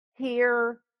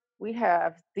here. We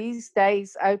have these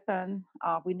days open.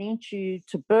 We need you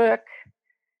to book.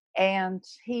 And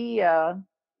he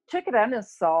took it on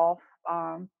himself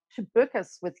to book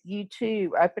us with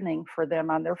U2 opening for them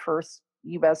on their first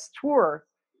U.S. tour.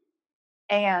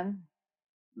 And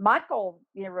Michael,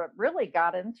 really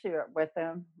got into it with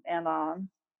him. And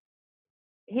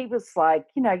he was like,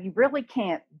 you really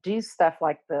can't do stuff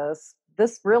like this.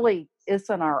 This really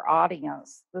isn't our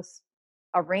audience. This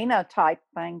arena type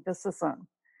thing, this isn't,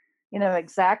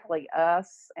 exactly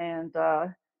us. And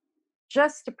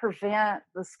just to prevent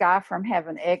this guy from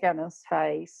having egg on his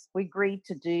face, we agreed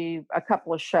to do a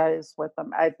couple of shows with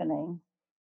them opening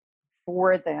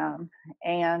for them.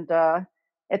 And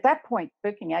at that point,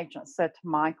 booking agent said to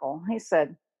Michael, he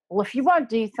said, well, if you want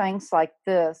to do things like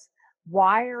this,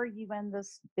 why are you in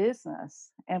this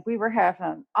business? And we were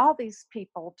having all these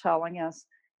people telling us,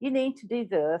 you need to do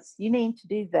this, you need to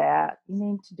do that, you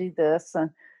need to do this. And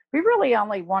we really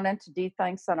only wanted to do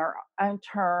things on our own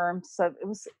terms. So it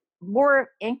was more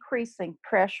increasing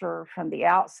pressure from the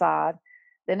outside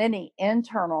than any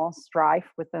internal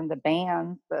strife within the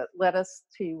band that led us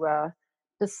to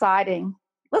deciding,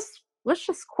 let's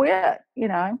just quit.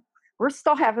 We're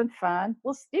still having fun.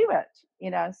 Let's do it.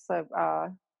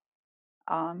 So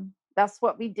that's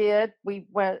what we did. We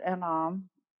went and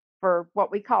for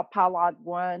what we call Pylon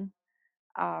 1,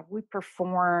 we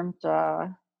performed a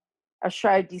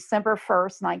show December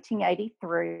 1st,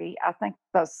 1983. I think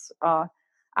that's,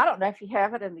 I don't know if you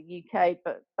have it in the UK,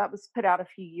 but that was put out a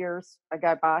few years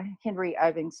ago by Henry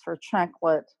Ovings for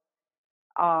Chunklet.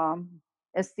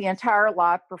 It's the entire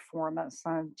live performance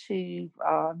on 2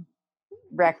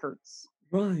 records.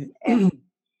 Right.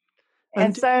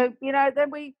 And so,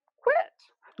 then we quit.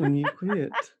 And you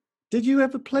quit. Did you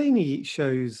ever play any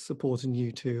shows supporting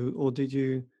U2, or did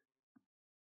you?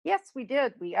 Yes, we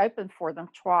did. We opened for them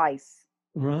twice.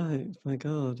 Right. My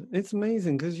God. It's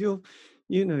amazing because you've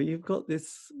got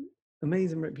this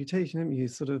amazing reputation, haven't you?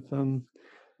 Sort of,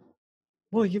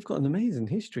 well, you've got an amazing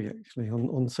history actually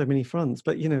on so many fronts,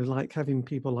 but like having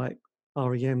people like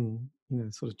REM,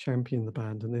 sort of champion the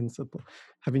band, and then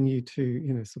having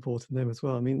U2, supporting them as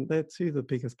well. I mean, they're 2 of the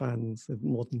biggest bands of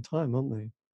modern time, aren't they?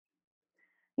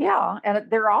 Yeah, and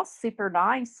they're all super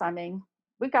nice. I mean,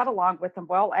 we got along with them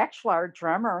well. Actually, our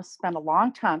drummer spent a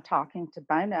long time talking to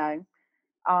Bono.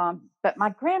 But my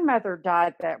grandmother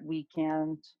died that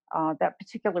weekend, that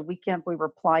particular weekend we were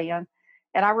playing.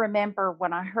 And I remember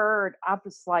when I heard, I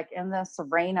was like in this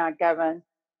arena going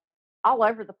all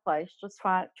over the place, just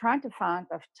trying to find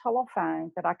a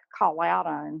telephone that I could call out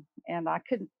on. And I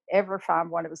couldn't ever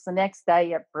find one. It was the next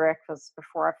day at breakfast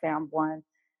before I found one.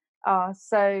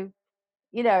 So,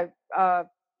 you know, uh,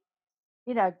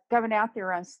 going out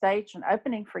there on stage and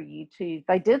opening for U2,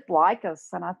 they did like us.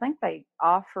 And I think they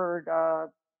offered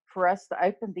for us to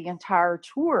open the entire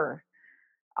tour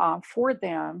for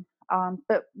them.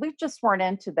 But we just weren't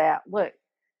into that. Look,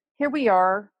 here we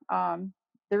are.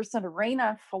 There's an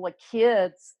arena full of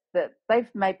kids that they've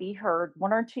maybe heard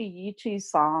 1 or 2 U2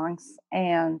 songs,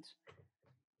 and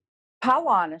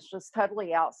Pylon is just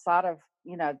totally outside of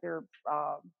their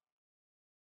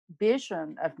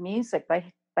vision of music.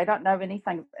 They don't know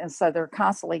anything, and so they're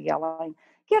constantly yelling,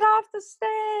 "Get off the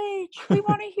stage! We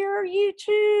want to hear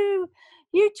U2!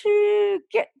 U2!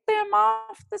 Get them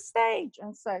off the stage!"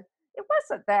 And so it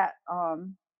wasn't that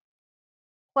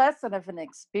pleasant of an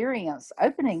experience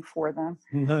opening for them.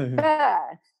 No.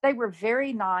 But they were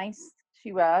very nice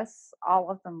to us.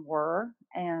 All of them were,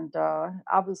 and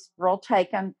I was real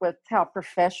taken with how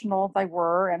professional they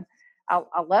were, and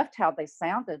I loved how they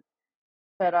sounded.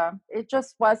 but it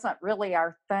just wasn't really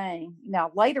our thing.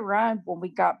 Now, later on, when we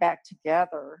got back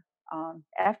together,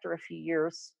 after a few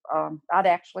years, I'd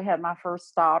actually had my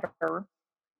first daughter,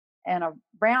 and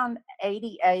around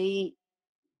 88,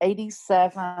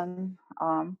 87,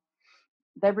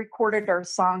 they recorded our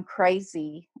song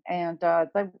Crazy. And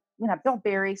Bill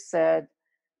Berry said,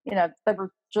 they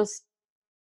were just,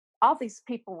 all these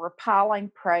people were piling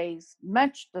praise,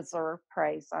 much deserved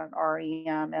praise on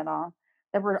REM, and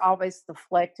they were always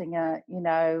deflecting it,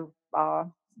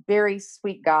 very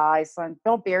sweet guys. And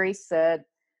Bill Berry said,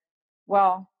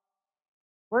 well,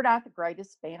 we're not the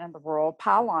greatest band in the world,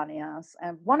 Pylon is.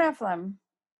 And one of them,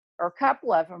 or a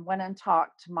couple of them, went and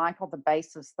talked to Michael, the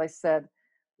bassist. They said,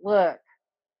 look,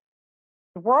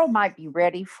 the world might be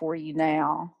ready for you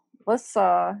now. Let's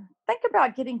think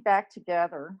about getting back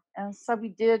together. And so we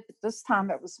did, but this time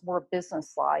it was more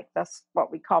business-like. That's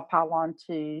what we call Pylon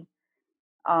 2.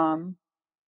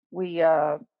 We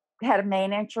had a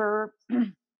manager.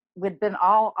 We'd been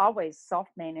always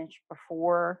self-managed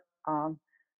before.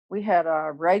 We had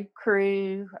a road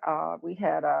crew. We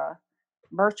had a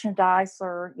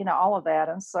merchandiser, all of that.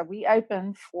 And so we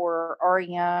opened for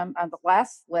REM on the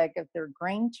last leg of their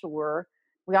Green tour.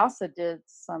 We also did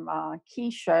some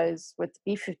key shows with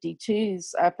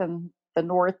B-52s up in the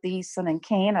Northeast and in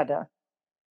Canada.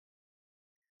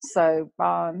 So,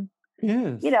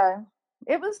 Yes.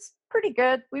 It was pretty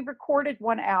good. We recorded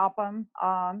one album,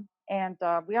 and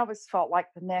we always felt like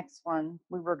the next one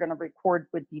we were going to record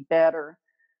would be better.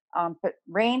 But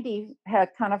Randy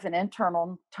had kind of an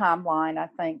internal timeline, I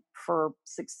think, for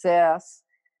success.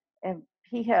 And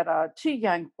he had 2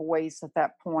 young boys at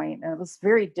that point, and it was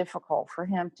very difficult for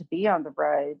him to be on the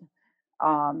road.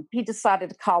 He decided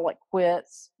to call it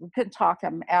quits. We couldn't talk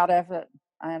him out of it.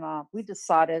 And we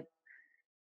decided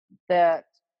that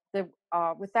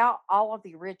without all of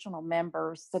the original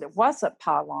members, that it wasn't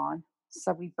Pylon.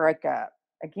 So we broke up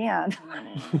again.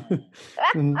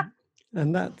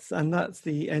 And that's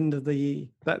the end of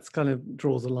that's kind of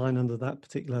draws a line under that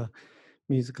particular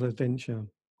musical adventure.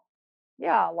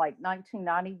 Yeah, like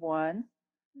 1991.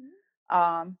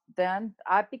 Then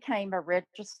I became a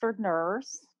registered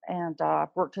nurse, and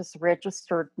worked as a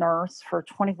registered nurse for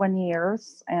 21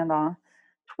 years. And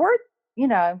toward,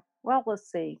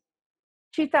 let's see,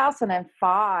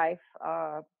 2005,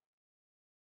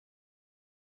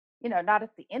 not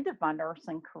at the end of my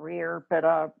nursing career,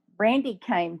 but Randy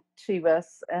came to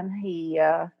us, and he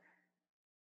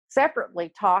separately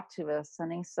talked to us,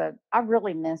 and he said, I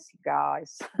really miss you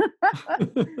guys.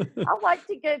 I'd like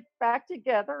to get back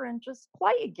together and just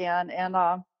play again. And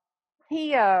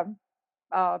he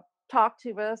talked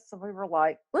to us, and we were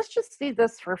like, let's just do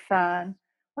this for fun.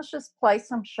 Let's just play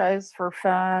some shows for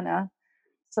fun.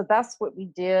 So that's what we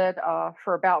did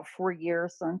for about 4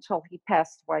 years until he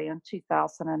passed away in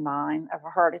 2009 of a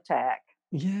heart attack.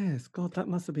 Yes, God, that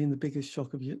must have been the biggest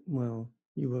shock of you. Well,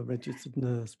 you were a registered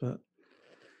nurse, but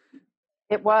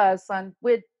it was. And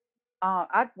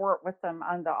I'd worked with them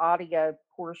on the audio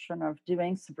portion of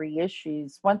doing some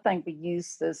reissues. One thing we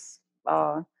used as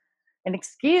an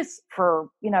excuse for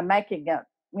making it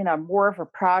more of a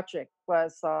project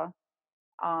was the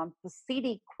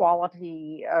CD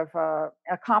quality of a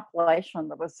compilation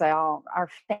that was out. Our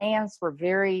fans were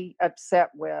very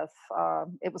upset with.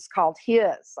 It was called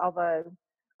Hits, although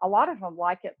a lot of them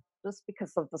like it just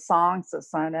because of the songs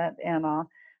that's on it. And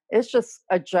it's just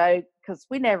a joke because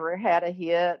we never had a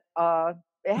hit.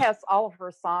 It has all of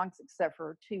her songs except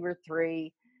for 2 or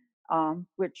 3,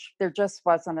 which there just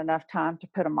wasn't enough time to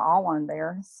put them all on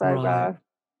there. So right.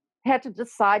 Had to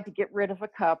decide to get rid of a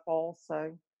couple.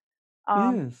 So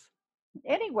Yes.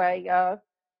 anyway,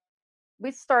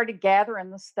 we started gathering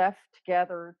the stuff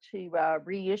together to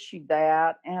reissue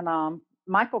that. And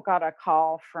Michael got a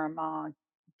call from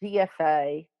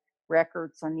DFA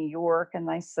Records in New York, and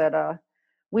they said,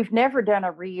 we've never done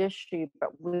a reissue, but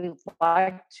we'd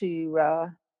like to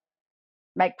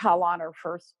make Pylon our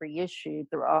first reissue.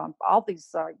 All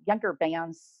these younger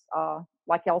bands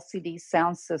like LCD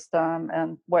Sound System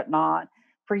and whatnot.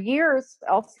 For years,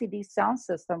 LCD Sound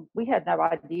System, we had no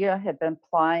idea, had been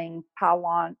playing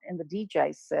Pylon in the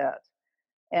DJ set.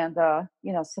 And,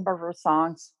 some of our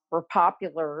songs were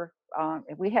popular. And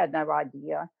we had no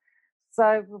idea.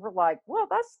 So we were like, well,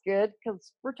 that's good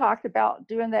because we're talking about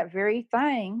doing that very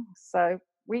thing. So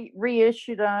we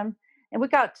reissued them, and we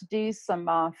got to do some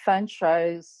fun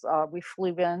shows. We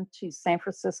flew into San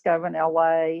Francisco and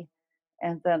LA,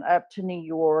 and then up to New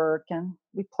York, and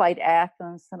we played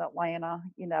Athens and Atlanta.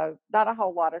 Not a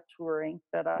whole lot of touring,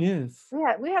 but Yes.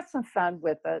 we had some fun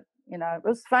with it. It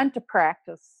was fun to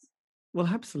practice. Well,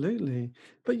 absolutely.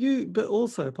 But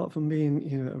also, apart from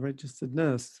being, a registered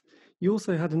nurse, you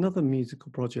also had another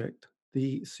musical project,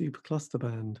 the Supercluster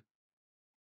Band,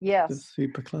 the Yes.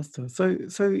 Supercluster. So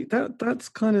that's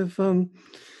kind of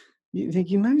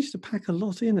you managed to pack a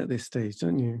lot in at this stage,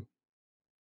 don't you?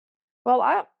 Well,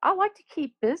 I like to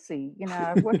keep busy,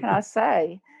 what can I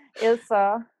say? It's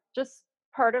just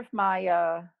part of my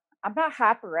I'm not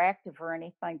hyperactive or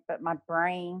anything, but my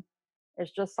brain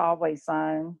is just always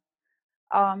on.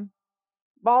 Um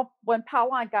well, when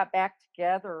Paula and I got back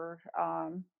together,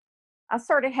 I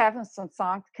started having some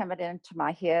songs coming into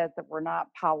my head that were not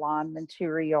Paula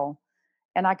material.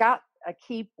 And I got a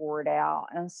keyboard out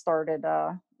and started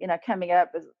coming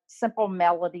up with simple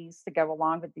melodies to go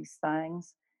along with these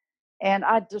things. And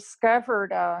I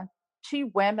discovered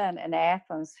two women in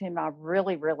Athens whom I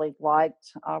really, really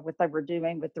liked what they were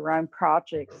doing with their own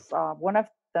projects. One of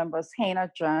them was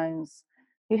Hannah Jones,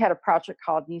 who had a project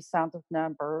called New Sound of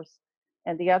Numbers.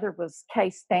 And the other was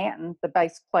Kay Stanton, the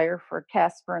bass player for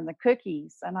Casper and the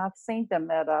Cookies. And I've seen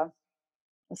them at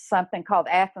something called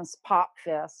Athens Pop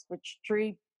Fest, which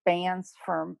drew bands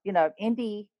from,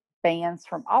 indie bands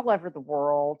from all over the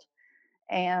world.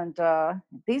 And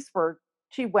these were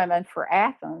two women for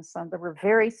Athens, and they were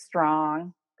very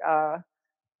strong uh,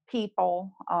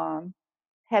 people,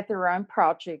 had their own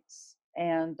projects,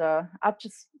 and I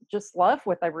just loved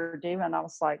what they were doing. I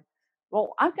was like,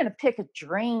 well, I'm going to pick a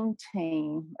dream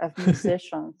team of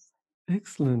musicians.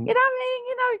 Excellent. I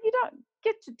mean, you don't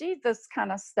get to do this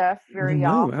kind of stuff Well, very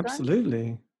no, often,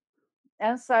 absolutely.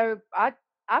 and so I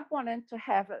wanted to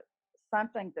have it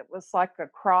something that was like a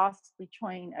cross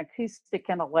between acoustic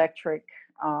and electric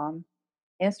um,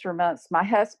 instruments. My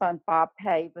husband Bob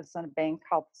Hay was in a band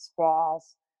called the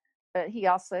Squalls, but he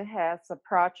also has a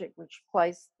project which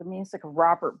plays the music of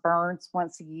Robert Burns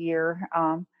once a year,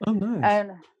 Oh, nice.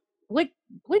 and blue,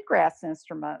 bluegrass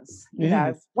instruments.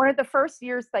 Yes. One of the first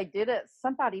years they did it,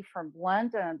 somebody from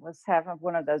London was having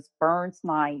one of those Burns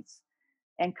nights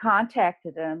and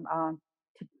contacted him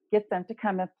to get them to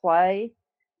come and play.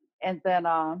 And then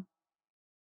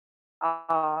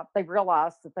they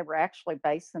realized that they were actually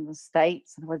based in the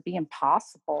States and it would be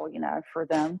impossible, for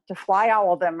them to fly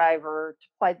all of them over to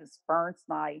play this Burns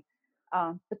night.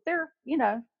 But they're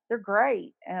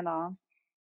great. And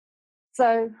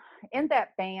so in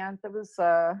that band, there was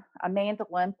a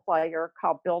mandolin player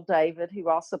called Bill David, who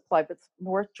also played with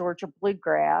North Georgia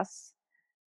Bluegrass.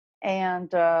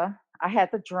 And I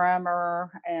had the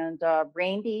drummer, and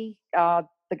Randy, the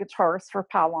guitarist for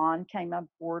Pylon, came on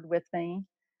board with me.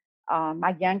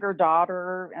 My younger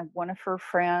daughter and one of her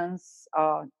friends,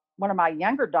 one of my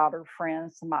younger daughter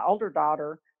friends and my older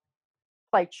daughter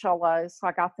played cello, so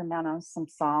I got them out on some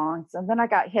songs. And then I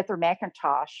got Heather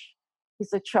McIntosh,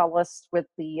 who's a cellist with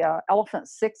the Elephant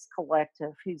Six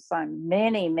Collective, who's on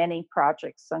many, many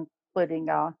projects, including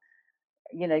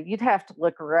you'd have to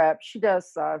look her up. She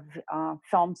does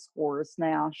film scores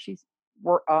now. She's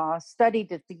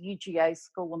studied at the UGA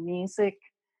School of Music,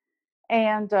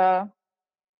 and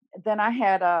then I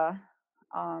had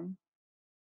um,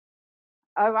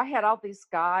 I had all these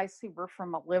guys who were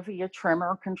from Olivia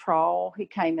Tremor Control who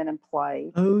came in and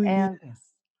played, Oh, and yes.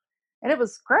 it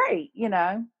was great.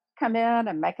 Come in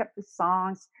and make up the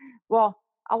songs. Well,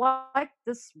 I like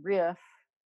this riff.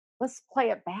 Let's play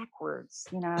it backwards,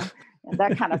 and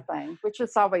that kind of thing, which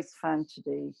is always fun to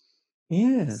do.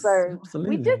 Yes, So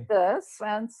we did absolutely. this,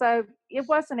 and so it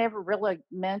wasn't ever really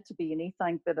meant to be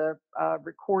anything but a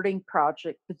recording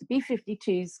project. But the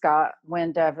B-52s got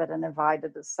wind of it and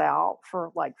invited us out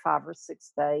for like 5 or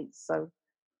 6 days. So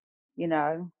you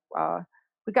know, uh,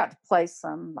 we got to play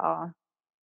some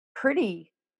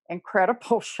pretty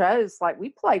incredible shows. Like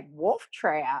we played Wolf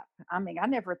Trap. I mean, I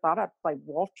never thought I'd play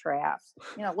Wolf Trap.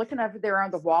 Looking over there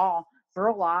on the wall,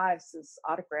 Burl Ives has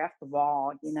autographed the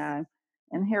wall,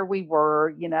 and here we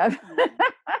were,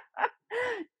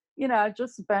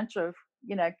 just a bunch of,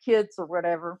 kids or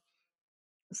whatever.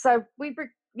 So we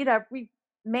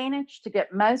managed to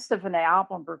get most of an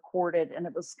album recorded, and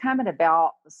it was coming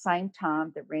about the same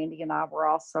time that Randy and I were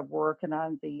also working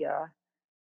on the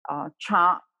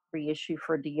Chomp reissue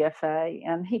for DFA,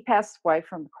 and he passed away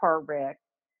from the car wreck.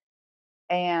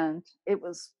 And it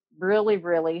was really,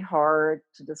 really hard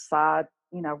to decide,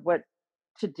 what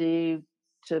to do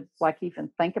to like even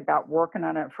think about working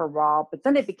on it for a while. But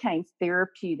then it became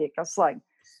therapeutic. I was like,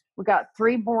 we got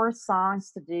 3 more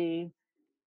songs to do.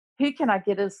 Who can I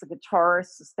get as the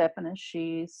guitarist to step in his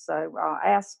shoes? So I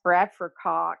asked Bradford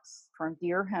Cox from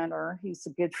Deer Hunter. He's a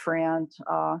good friend.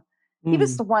 He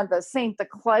was Mm. the one that seemed the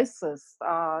closest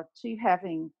to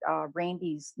having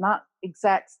Randy's not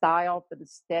exact style, but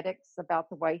aesthetics about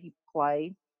the way he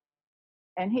played.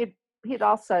 and he'd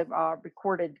also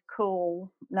recorded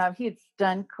Cool. No, he'd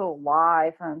done Cool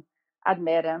live, and I'd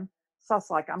met him. So I was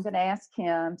like, I'm going to ask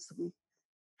him. So we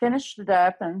finished it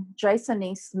up, and Jason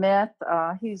E. Smith,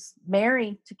 he's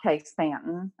married to Kay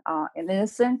Stanton, and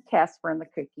is in Casper and the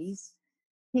Cookies.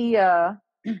 He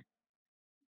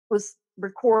was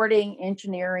recording,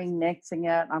 engineering, mixing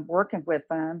it. I'm working with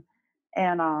him,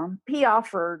 and he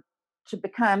offered to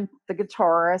become the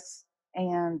guitarist,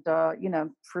 and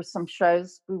for some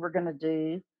shows we were going to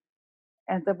do.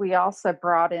 And then we also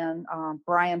brought in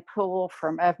Brian Poole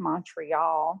from Of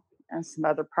Montreal and some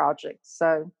other projects.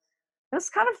 So it's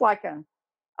kind of like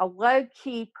a low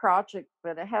key project,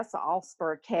 but it has an all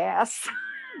star cast.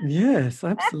 Yes,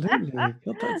 absolutely. God,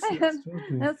 that's and,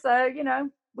 extraordinary. and so,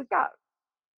 we got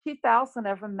 2,000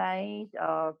 of them made.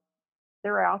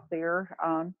 They're out there.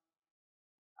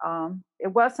 It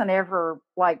wasn't ever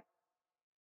like,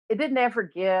 it didn't ever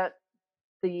get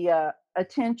the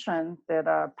attention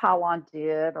that Pylon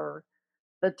did, or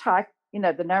the type,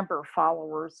 the number of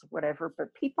followers, whatever,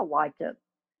 but people like it,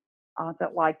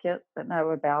 that know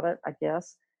about it, I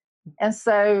guess. And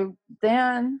so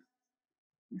then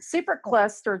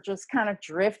Supercluster just kind of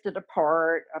drifted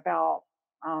apart about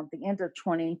the end of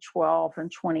 2012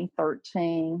 and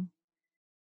 2013.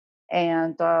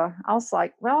 And I was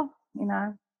like, well,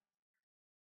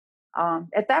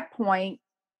 at that point,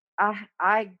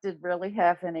 I didn't really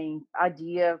have any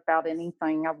idea about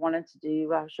anything I wanted to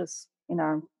do. I was just,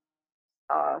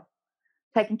 uh,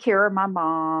 taking care of my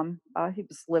mom, who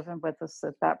was living with us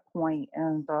at that point,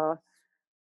 and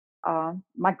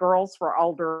my girls were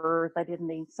older; they didn't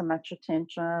need so much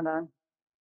attention,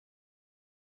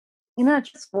 and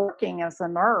just working as a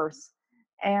nurse.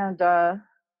 And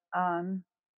um,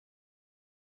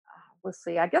 let's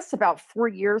see, I guess about 4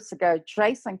 years ago,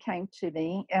 Jason came to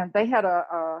me, and they had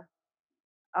a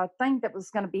thing that was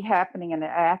going to be happening in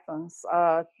Athens,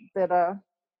 that a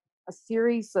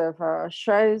series of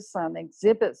shows and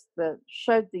exhibits that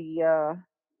showed the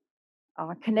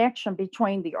connection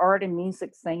between the art and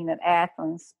music scene in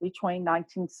Athens between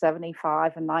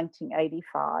 1975 and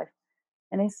 1985.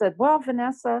 And he said, well,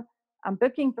 Vanessa, I'm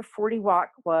booking the 40 Watt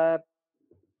Club.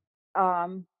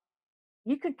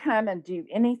 You could come and do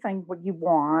anything what you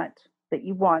want that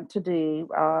you want to do.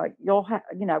 You'll have,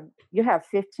 you have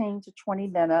 15 to 20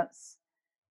 minutes.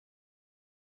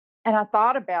 And I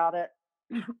thought about it,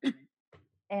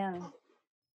 and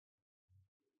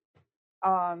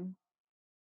um,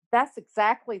 that's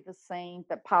exactly the scene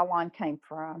that Pylon came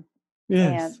from.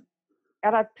 And Yes.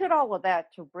 and I put all of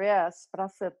that to rest, but I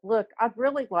said, look, I'd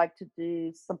really like to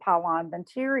do some Pylon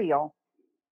material.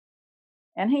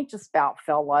 And he just about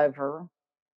fell over.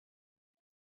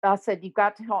 I said, you've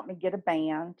got to help me get a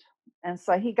band. And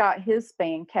so he got his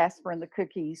band, Casper and the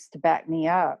Cookies, to back me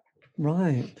up.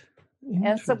 Right.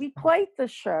 And so we Interesting. played the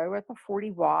show at the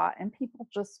 40 Watt, and people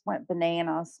just went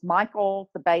bananas. Michael,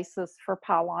 the bassist for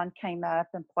Pylon, came up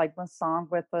and played one song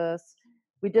with us.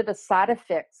 We did a Side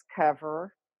Effects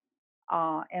cover,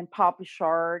 and Paul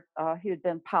Bouchard, who had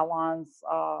been Pylon's,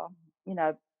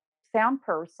 sound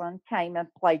person, came and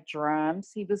played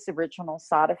drums. He was the original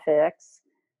Side Effects,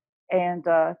 and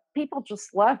people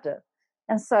just loved it.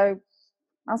 And so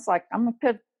I was like, I'm gonna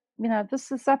put,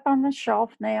 this is up on the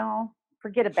shelf now.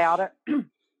 Forget about it.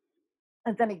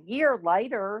 And then a year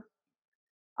later,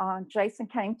 Jason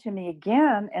came to me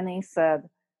again, and he said,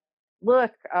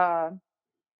 look, we're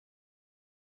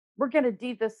going to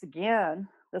do this again,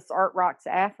 this Art Rocks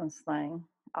Athens thing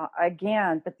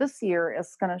again, but this year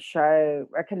it's going to show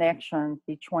a connection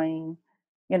between,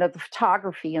 the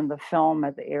photography and the film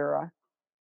of the era.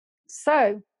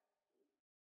 So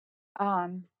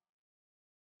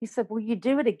he said, well, you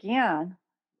do it again,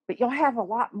 but you'll have a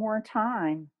lot more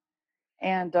time.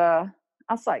 And I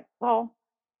was like, well,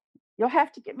 you'll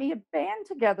have to get me a band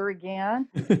together again.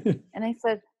 And he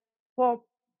said, well,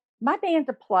 my band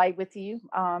to play with you.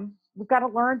 We've got to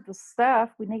learn the stuff.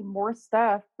 We need more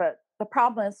stuff, but the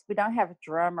problem is we don't have a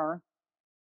drummer.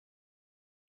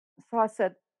 So I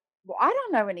said, well, I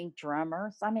don't know any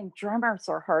drummers. I mean, drummers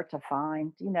are hard to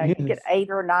find. You get Yes. 8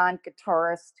 or 9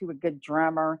 guitarists to a good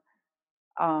drummer.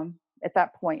 At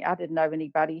that point, I didn't know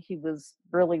anybody who was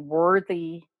really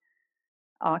worthy,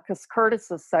 because Curtis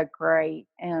is so great.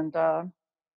 And a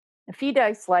few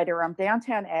days later, I'm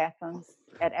downtown Athens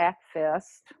at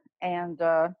AthFest, and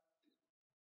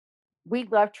We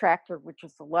Love Tractor, which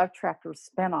is the Love Tractor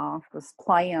spinoff, was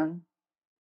playing.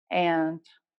 And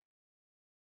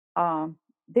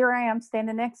there I am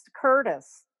standing next to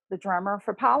Curtis, the drummer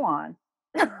for Pylon.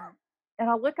 And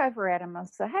I look over at him and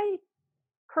say, hey,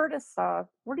 Curtis,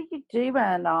 what are you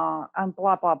doing on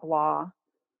blah, blah, blah?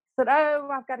 said, "Oh,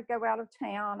 I've got to go out of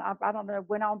town. I don't know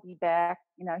when I'll be back."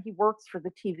 He works for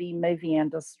the TV movie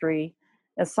industry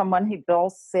as someone who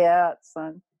builds sets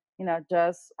and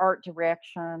does art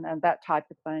direction and that type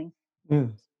of thing. Yes.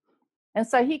 And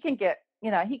so he can get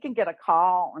a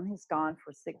call and he's gone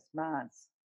for 6 months.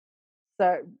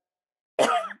 So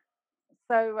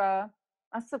so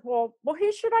I said, well,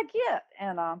 who should I get?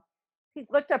 And he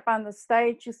looked up on the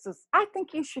stage. He says, "I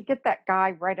think you should get that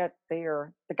guy right up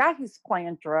there, the guy who's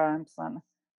playing drums." And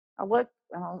I looked,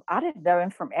 and I didn't know him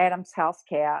from Adam's House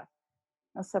Cat.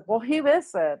 I said, "Well, who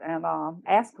is it?" And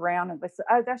asked around, and they said,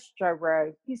 "Oh, that's Joe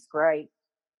Rowe. He's great."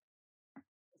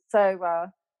 So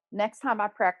next time I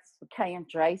practiced with Kay and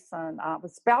Jason, I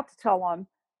was about to tell them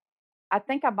I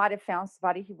think I might have found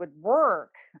somebody who would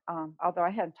work, although I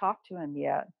hadn't talked to him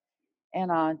yet.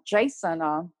 And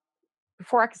Jason,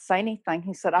 before I could say anything,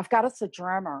 he said, "I've got us a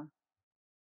drummer."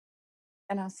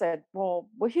 And I said, well,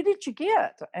 who did you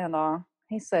get? And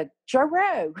he said, "Joe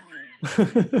Rowe."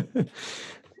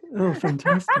 Oh,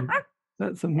 fantastic.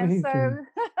 That's And amazing. so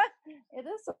it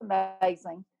is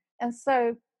amazing. And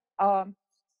so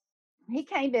he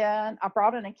came in. I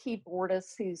brought in a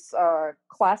keyboardist who's a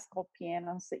classical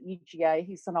pianist at UGA.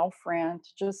 He's an old friend to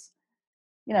just,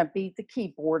 be the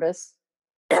keyboardist.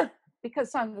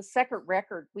 Because on the second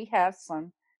record, we have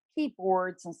some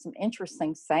keyboards and some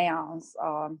interesting sounds,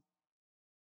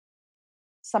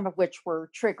 some of which were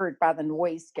triggered by the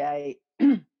noise gate.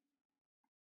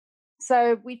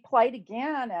 So we played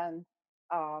again, and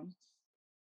um,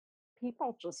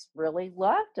 people just really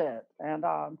loved it. And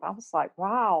I was like,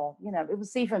 wow, it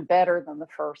was even better than the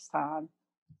first time.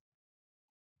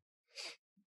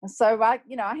 And so I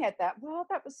had that, well,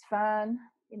 that was fun,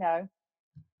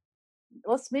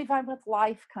 let's move on with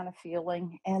life kind of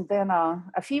feeling. And then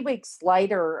a few weeks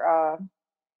later,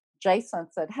 Jason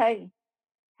said, "Hey,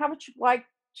 how would you like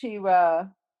to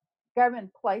go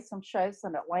and play some shows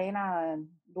in Atlanta and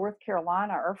North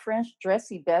Carolina? Our friend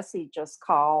Dressy Bessie just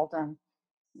called and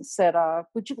said,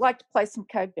 would you like to play some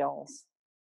co-bills?"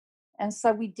 And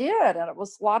so we did, and it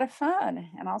was a lot of fun.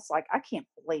 And I was like, I can't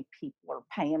believe people are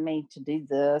paying me to do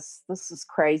this. This is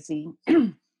crazy.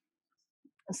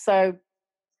 So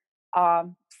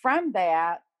from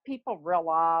that, people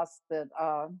realized that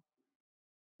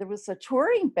there was a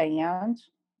touring band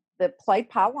that played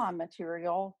pylon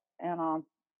material, and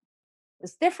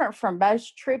it's different from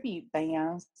most tribute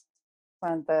bands.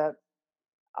 And that,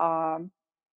 um,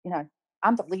 you know,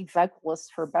 I'm the lead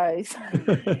vocalist for both.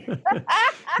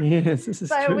 Yes, this is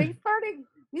So true.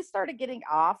 we started getting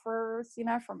offers,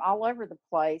 from all over the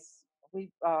place. We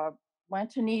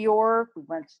went to New York, we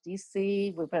went to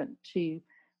DC, we went to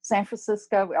San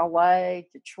Francisco, LA,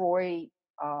 Detroit,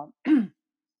 um,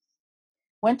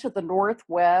 went to the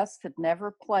Northwest, had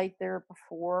never played there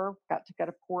before, got to go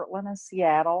to Portland and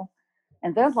Seattle.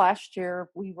 And then last year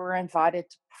we were invited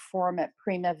to perform at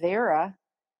Primavera,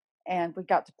 and we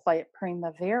got to play at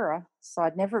Primavera. So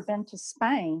I'd never been to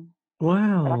Spain, but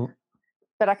I, Wow.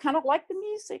 but I kind of like the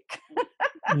music.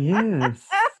 Yes.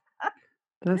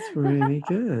 That's really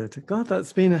good. God,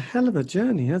 that's been a hell of a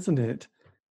journey, hasn't it?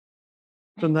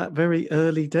 From that very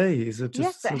early days of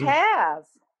Yes, just it sort of, has.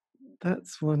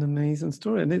 that's one amazing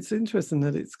story. And it's interesting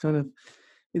that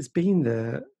it's been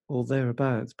there or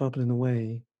thereabouts, bubbling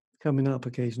away, coming up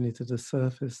occasionally to the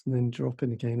surface and then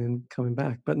dropping again and coming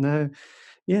back. But now,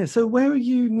 yeah. So where are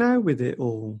you now with it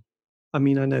all? I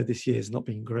mean, I know this year's not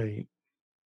been great.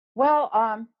 Well,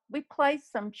 we played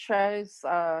some shows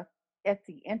at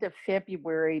the end of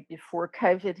February before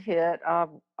COVID hit.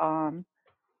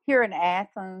 Here in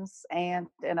Athens and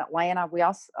in Atlanta, we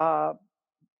also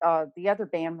the other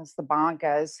band was the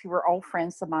Bongos, who were old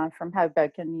friends of mine from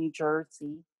Hoboken, New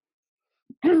Jersey.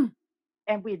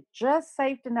 And we just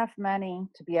saved enough money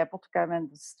to be able to go in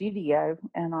the studio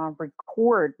and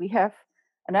record. We have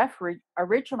enough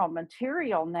original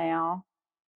material now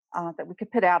that we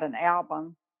could put out an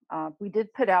album. We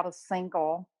did put out a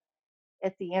single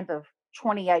at the end of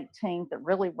 2018 that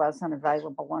really wasn't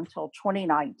available until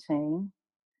 2019.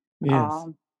 Yes.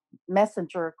 Um,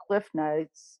 Messenger Cliff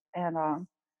Notes, and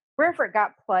wherever it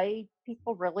got played,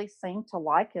 people really seemed to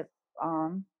like it.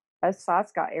 Both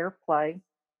sides got airplay,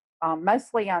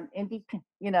 mostly on indie,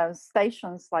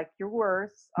 stations like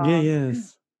yours, Yeah,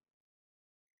 yes.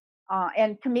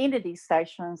 and community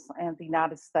stations in the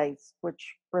United States,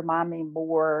 which remind me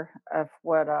more of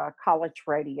what college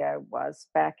radio was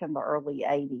back in the early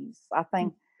 80s. I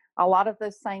think a lot of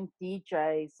those same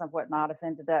DJs and whatnot have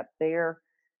ended up there.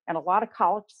 And a lot of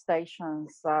college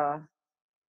stations,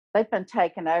 they've been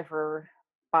taken over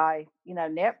by,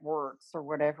 networks or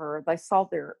whatever. They sold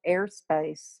their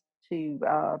airspace to,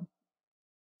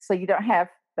 so you don't have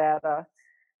that,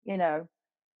 you know,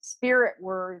 spirit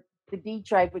where the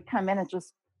DJ would come in and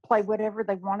just play whatever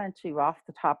they wanted to off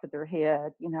the top of their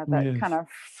head, that kind Yes. of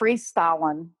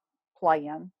freestyling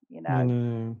playing, I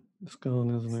know. It's gone,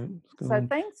 isn't it? It's So gone.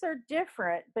 things are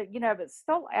different, but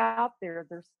still out there.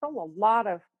 There's still a lot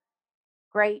of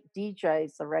great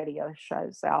DJs, the radio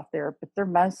shows out there, but they're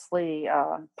mostly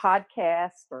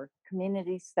podcasts or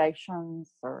community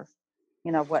stations or,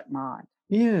 whatnot.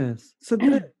 Yes. So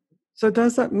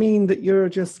does that mean that you're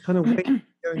just kind of waiting to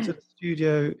go into the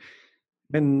studio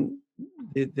when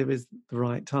there is the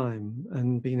right time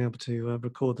and being able to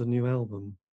record the new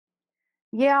album?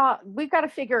 Yeah, we've got to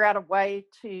figure out a way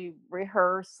to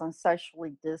rehearse and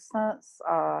socially distance.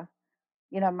 My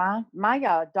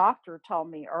doctor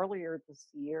told me earlier this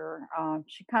year.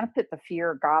 She kind of put the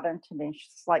fear of God into me.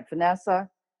 She's like, Vanessa,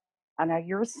 I know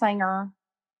you're a singer.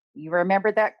 You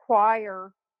remember that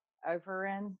choir over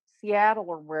in Seattle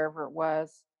or wherever it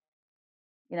was.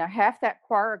 Half that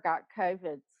choir got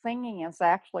COVID. Singing is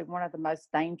actually one of the most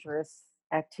dangerous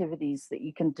activities that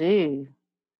you can do,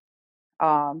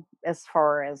 as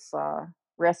far as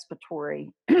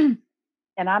respiratory. And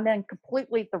I'm in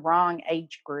completely the wrong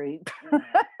age group.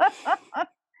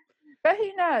 But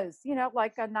who knows?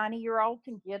 Like a 90-year-old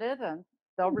can get it and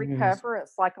they'll Yes. recover.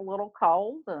 It's like a little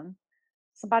cold, and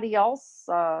somebody else,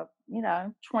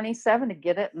 27 to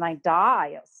get it and they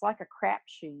die. It's like a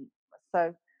crapshoot.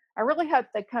 So I really hope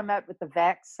they come up with the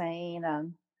vaccine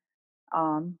and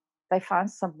they find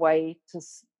some way to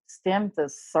stem the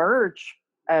surge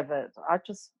of it. I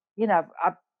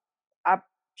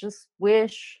just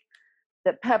wish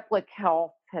that public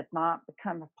health had not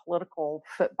become a political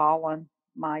football in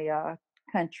my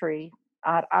country.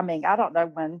 I mean, I don't know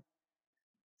when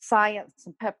science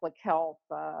and public health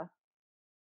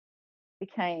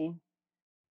became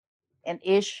an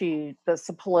issue that's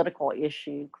a political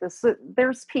issue. Because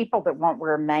there's people that won't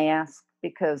wear a mask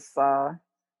because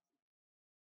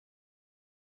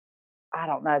I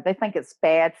don't know, they think it's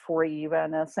bad for you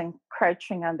and it's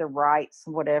encroaching on their rights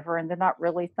and whatever, and they're not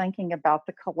really thinking about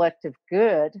the collective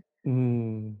good,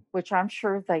 Mm. which I'm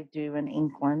sure they do in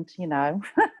England.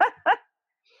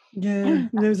 Yeah,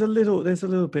 there's a little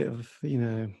bit of,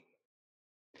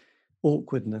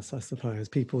 awkwardness, I suppose.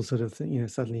 People sort of,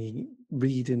 suddenly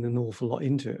reading an awful lot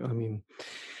into it. I mean,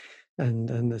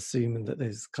 and assuming that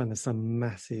there's kind of some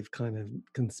massive kind of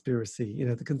conspiracy.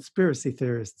 The conspiracy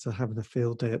theorists are having a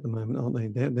field day at the moment, aren't they?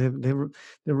 They're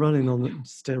running on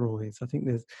steroids. I think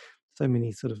there's so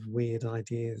many sort of weird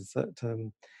ideas that,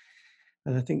 and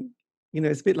I think.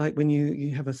 It's a bit like when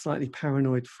you have a slightly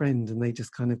paranoid friend and they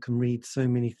just kind of can read so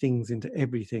many things into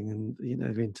everything and,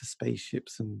 into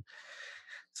spaceships and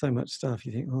so much stuff.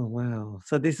 You think, oh, wow.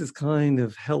 So this has kind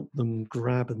of helped them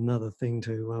grab another thing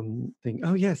to think,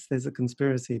 oh, yes, there's a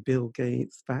conspiracy, Bill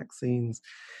Gates, vaccines,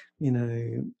 I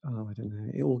don't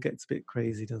know. It all gets a bit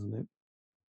crazy, doesn't it?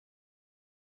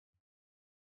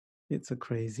 It's a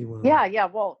crazy world. Yeah.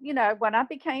 Well, when I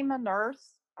became a nurse,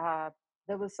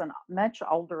 there was a much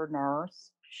older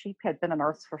nurse. She had been a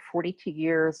nurse for 42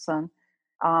 years. And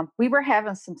we were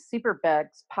having some super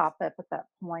bugs pop up at that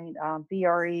point,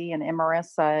 VRE and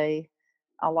MRSA,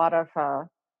 a lot of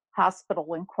hospital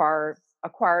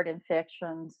acquired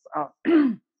infections,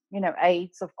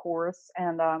 AIDS, of course.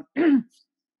 And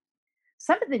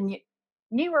some of the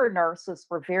newer nurses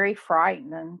were very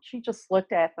frightened. And she just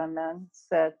looked at them and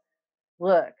said,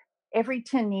 look, every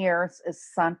 10 years is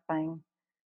something.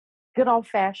 Good old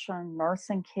fashioned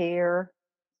nursing care,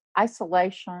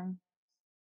 isolation,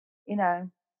 you know,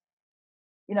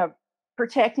 you know,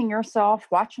 protecting yourself,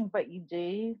 watching what you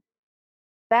do.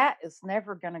 That is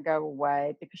never going to go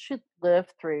away because you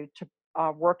lived through to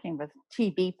working with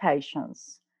TB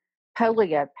patients,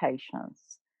 polio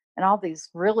patients, and all these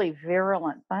really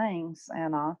virulent things.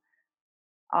 And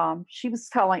she was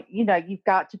telling, you've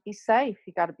got to be safe,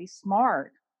 you got to be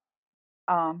smart.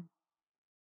 Um,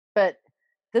 but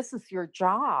this is your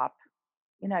job.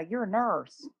 You're a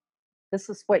nurse. This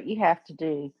is what you have to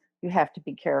do. You have to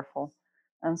be careful.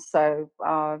 And so,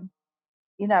 I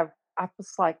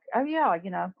was like, oh, yeah,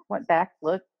 went back,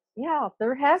 looked. Yeah,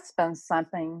 there has been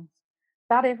something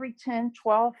about every 10,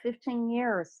 12, 15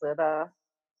 years that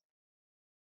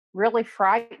really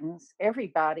frightens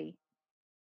everybody.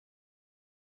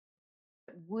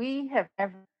 We have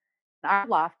never, in our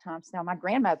lifetimes, now my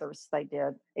grandmothers, they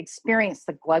did experience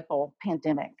the global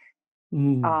pandemic.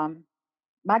 Mm. Um,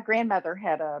 my grandmother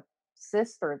had a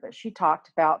sister that she talked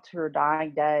about to her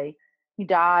dying day, who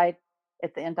died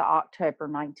at the end of October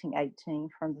 1918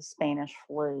 from the Spanish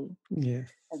flu. Yes.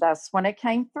 And that's when it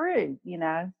came through,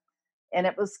 And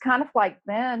it was kind of like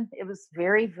then it was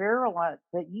very virulent,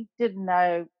 but you didn't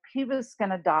know who was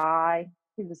going to die,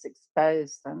 who was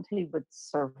exposed, and who would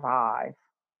survive.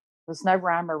 There's no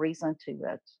rhyme or reason to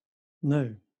it.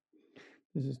 No,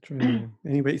 this is true.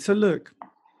 Anyway, so look,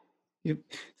 you've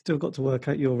still got to work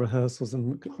out your rehearsals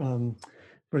and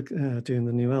doing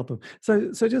the new album.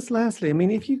 So just lastly, I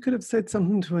mean, if you could have said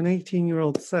something to an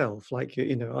 18-year-old self, like,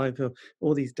 you know, I've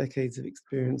all these decades of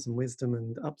experience and wisdom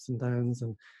and ups and downs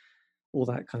and all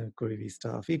that kind of groovy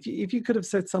stuff. If you could have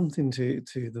said something to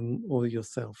them or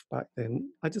yourself back then,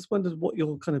 I just wondered what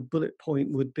your kind of bullet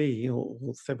point would be, or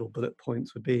several bullet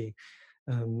points would be,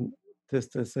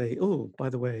 just to say, oh, by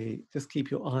the way, just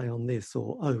keep your eye on this,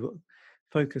 or oh,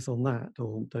 focus on that,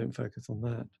 or don't focus on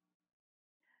that.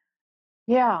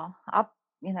 Yeah, I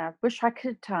wish I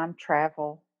could time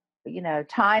travel. But,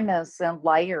 time is in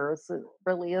layers. It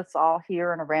really is all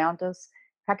here and around us.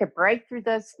 If I could break through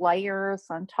those layers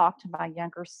and talk to my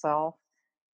younger self,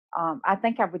 I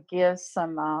think I would give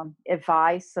some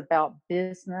advice about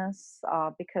business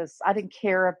because I didn't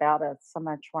care about it so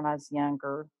much when I was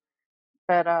younger.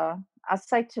 But I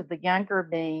say to the younger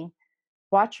me,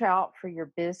 watch out for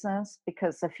your business,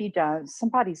 because if you don't,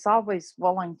 somebody's always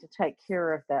willing to take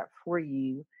care of that for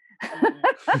you.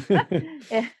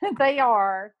 And they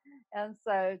are. And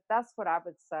so that's what I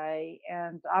would say.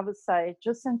 And I would say,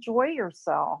 just enjoy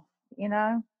yourself. It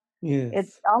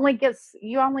Yes.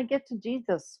 you only get to do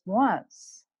this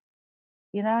once.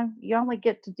 You only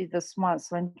get to do this once.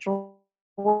 So enjoy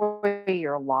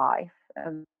your life.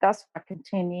 And that's what I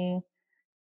continue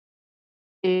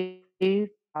to do.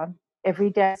 Every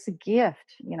day is a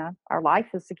gift. Our life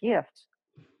is a gift.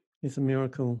 It's a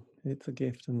miracle. It's a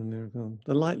gift and a miracle.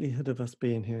 The likelihood of us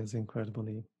being here is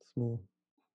incredibly small.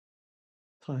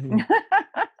 Tiny,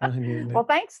 tiny, isn't it? Well,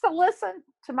 thanks to listen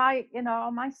to my,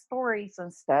 my stories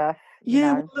and stuff.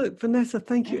 Yeah, well, look, Vanessa,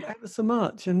 thank you ever so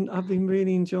much. And I've been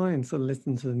really enjoying sort of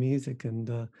listening to the music,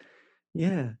 and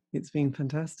yeah, it's been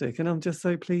fantastic. And I'm just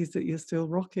so pleased that you're still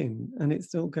rocking and it's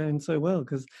still going so well,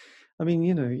 because, I mean,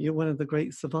 you're one of the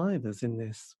great survivors in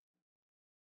this.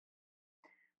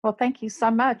 Well, thank you so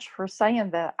much for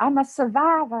saying that. I'm a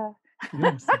survivor.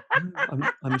 Yes,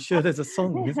 I'm sure there's a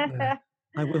song, isn't there?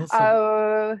 I will survive.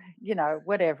 Oh,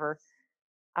 whatever.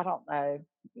 I don't know.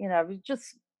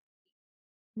 Just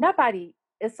nobody.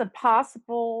 It's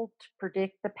impossible to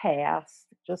predict the past.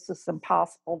 Just as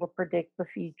impossible to predict the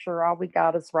future. All we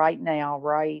got is right now,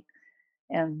 right?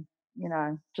 And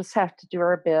just have to do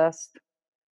our best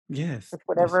Yes. with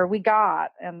whatever we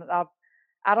got. And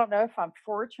I don't know if I'm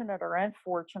fortunate or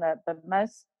unfortunate, but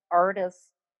most artists,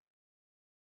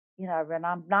 and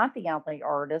I'm not the only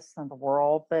artist in the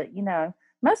world, but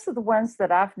most of the ones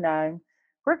that I've known,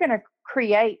 we're going to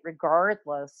create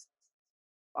regardless.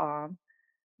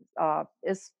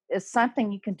 Is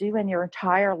something you can do in your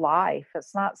entire life.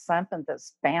 It's not something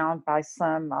that's bound by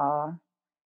some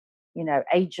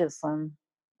ageism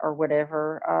or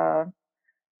whatever.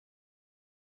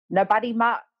 Nobody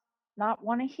might not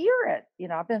want to hear it.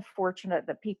 I've been fortunate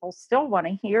that people still want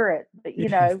to hear it, but you're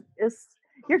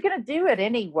going to do it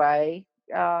anyway.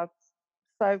 So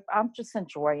I'm just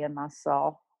enjoying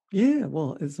myself. Yeah,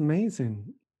 well, it's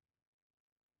amazing.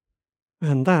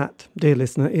 And that, dear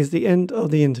listener, is the end of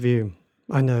the interview.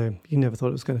 I know, you never thought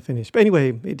it was going to finish. But anyway,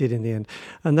 it did in the end.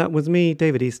 And that was me,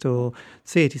 David Eastaugh,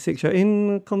 C86 Show,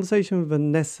 in conversation with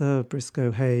Vanessa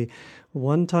Briscoe-Hay,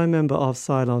 one-time member of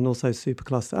Cylon, also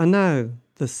Supercluster, and now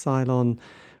the Cylon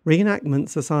Reenactment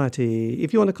Society.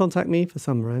 If you want to contact me for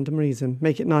some random reason,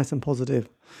 make it nice and positive.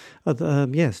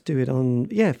 Yes, do it on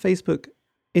Facebook,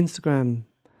 Instagram,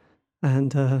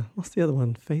 and what's the other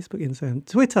one? Facebook, Instagram,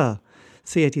 Twitter.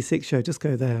 C86 Show, just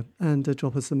go there and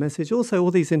drop us a message. Also,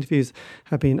 all these interviews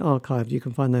have been archived. You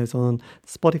can find those on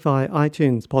Spotify,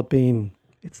 iTunes, Podbean.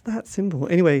 It's that simple.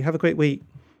 Anyway, have a great week.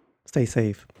 Stay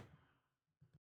safe.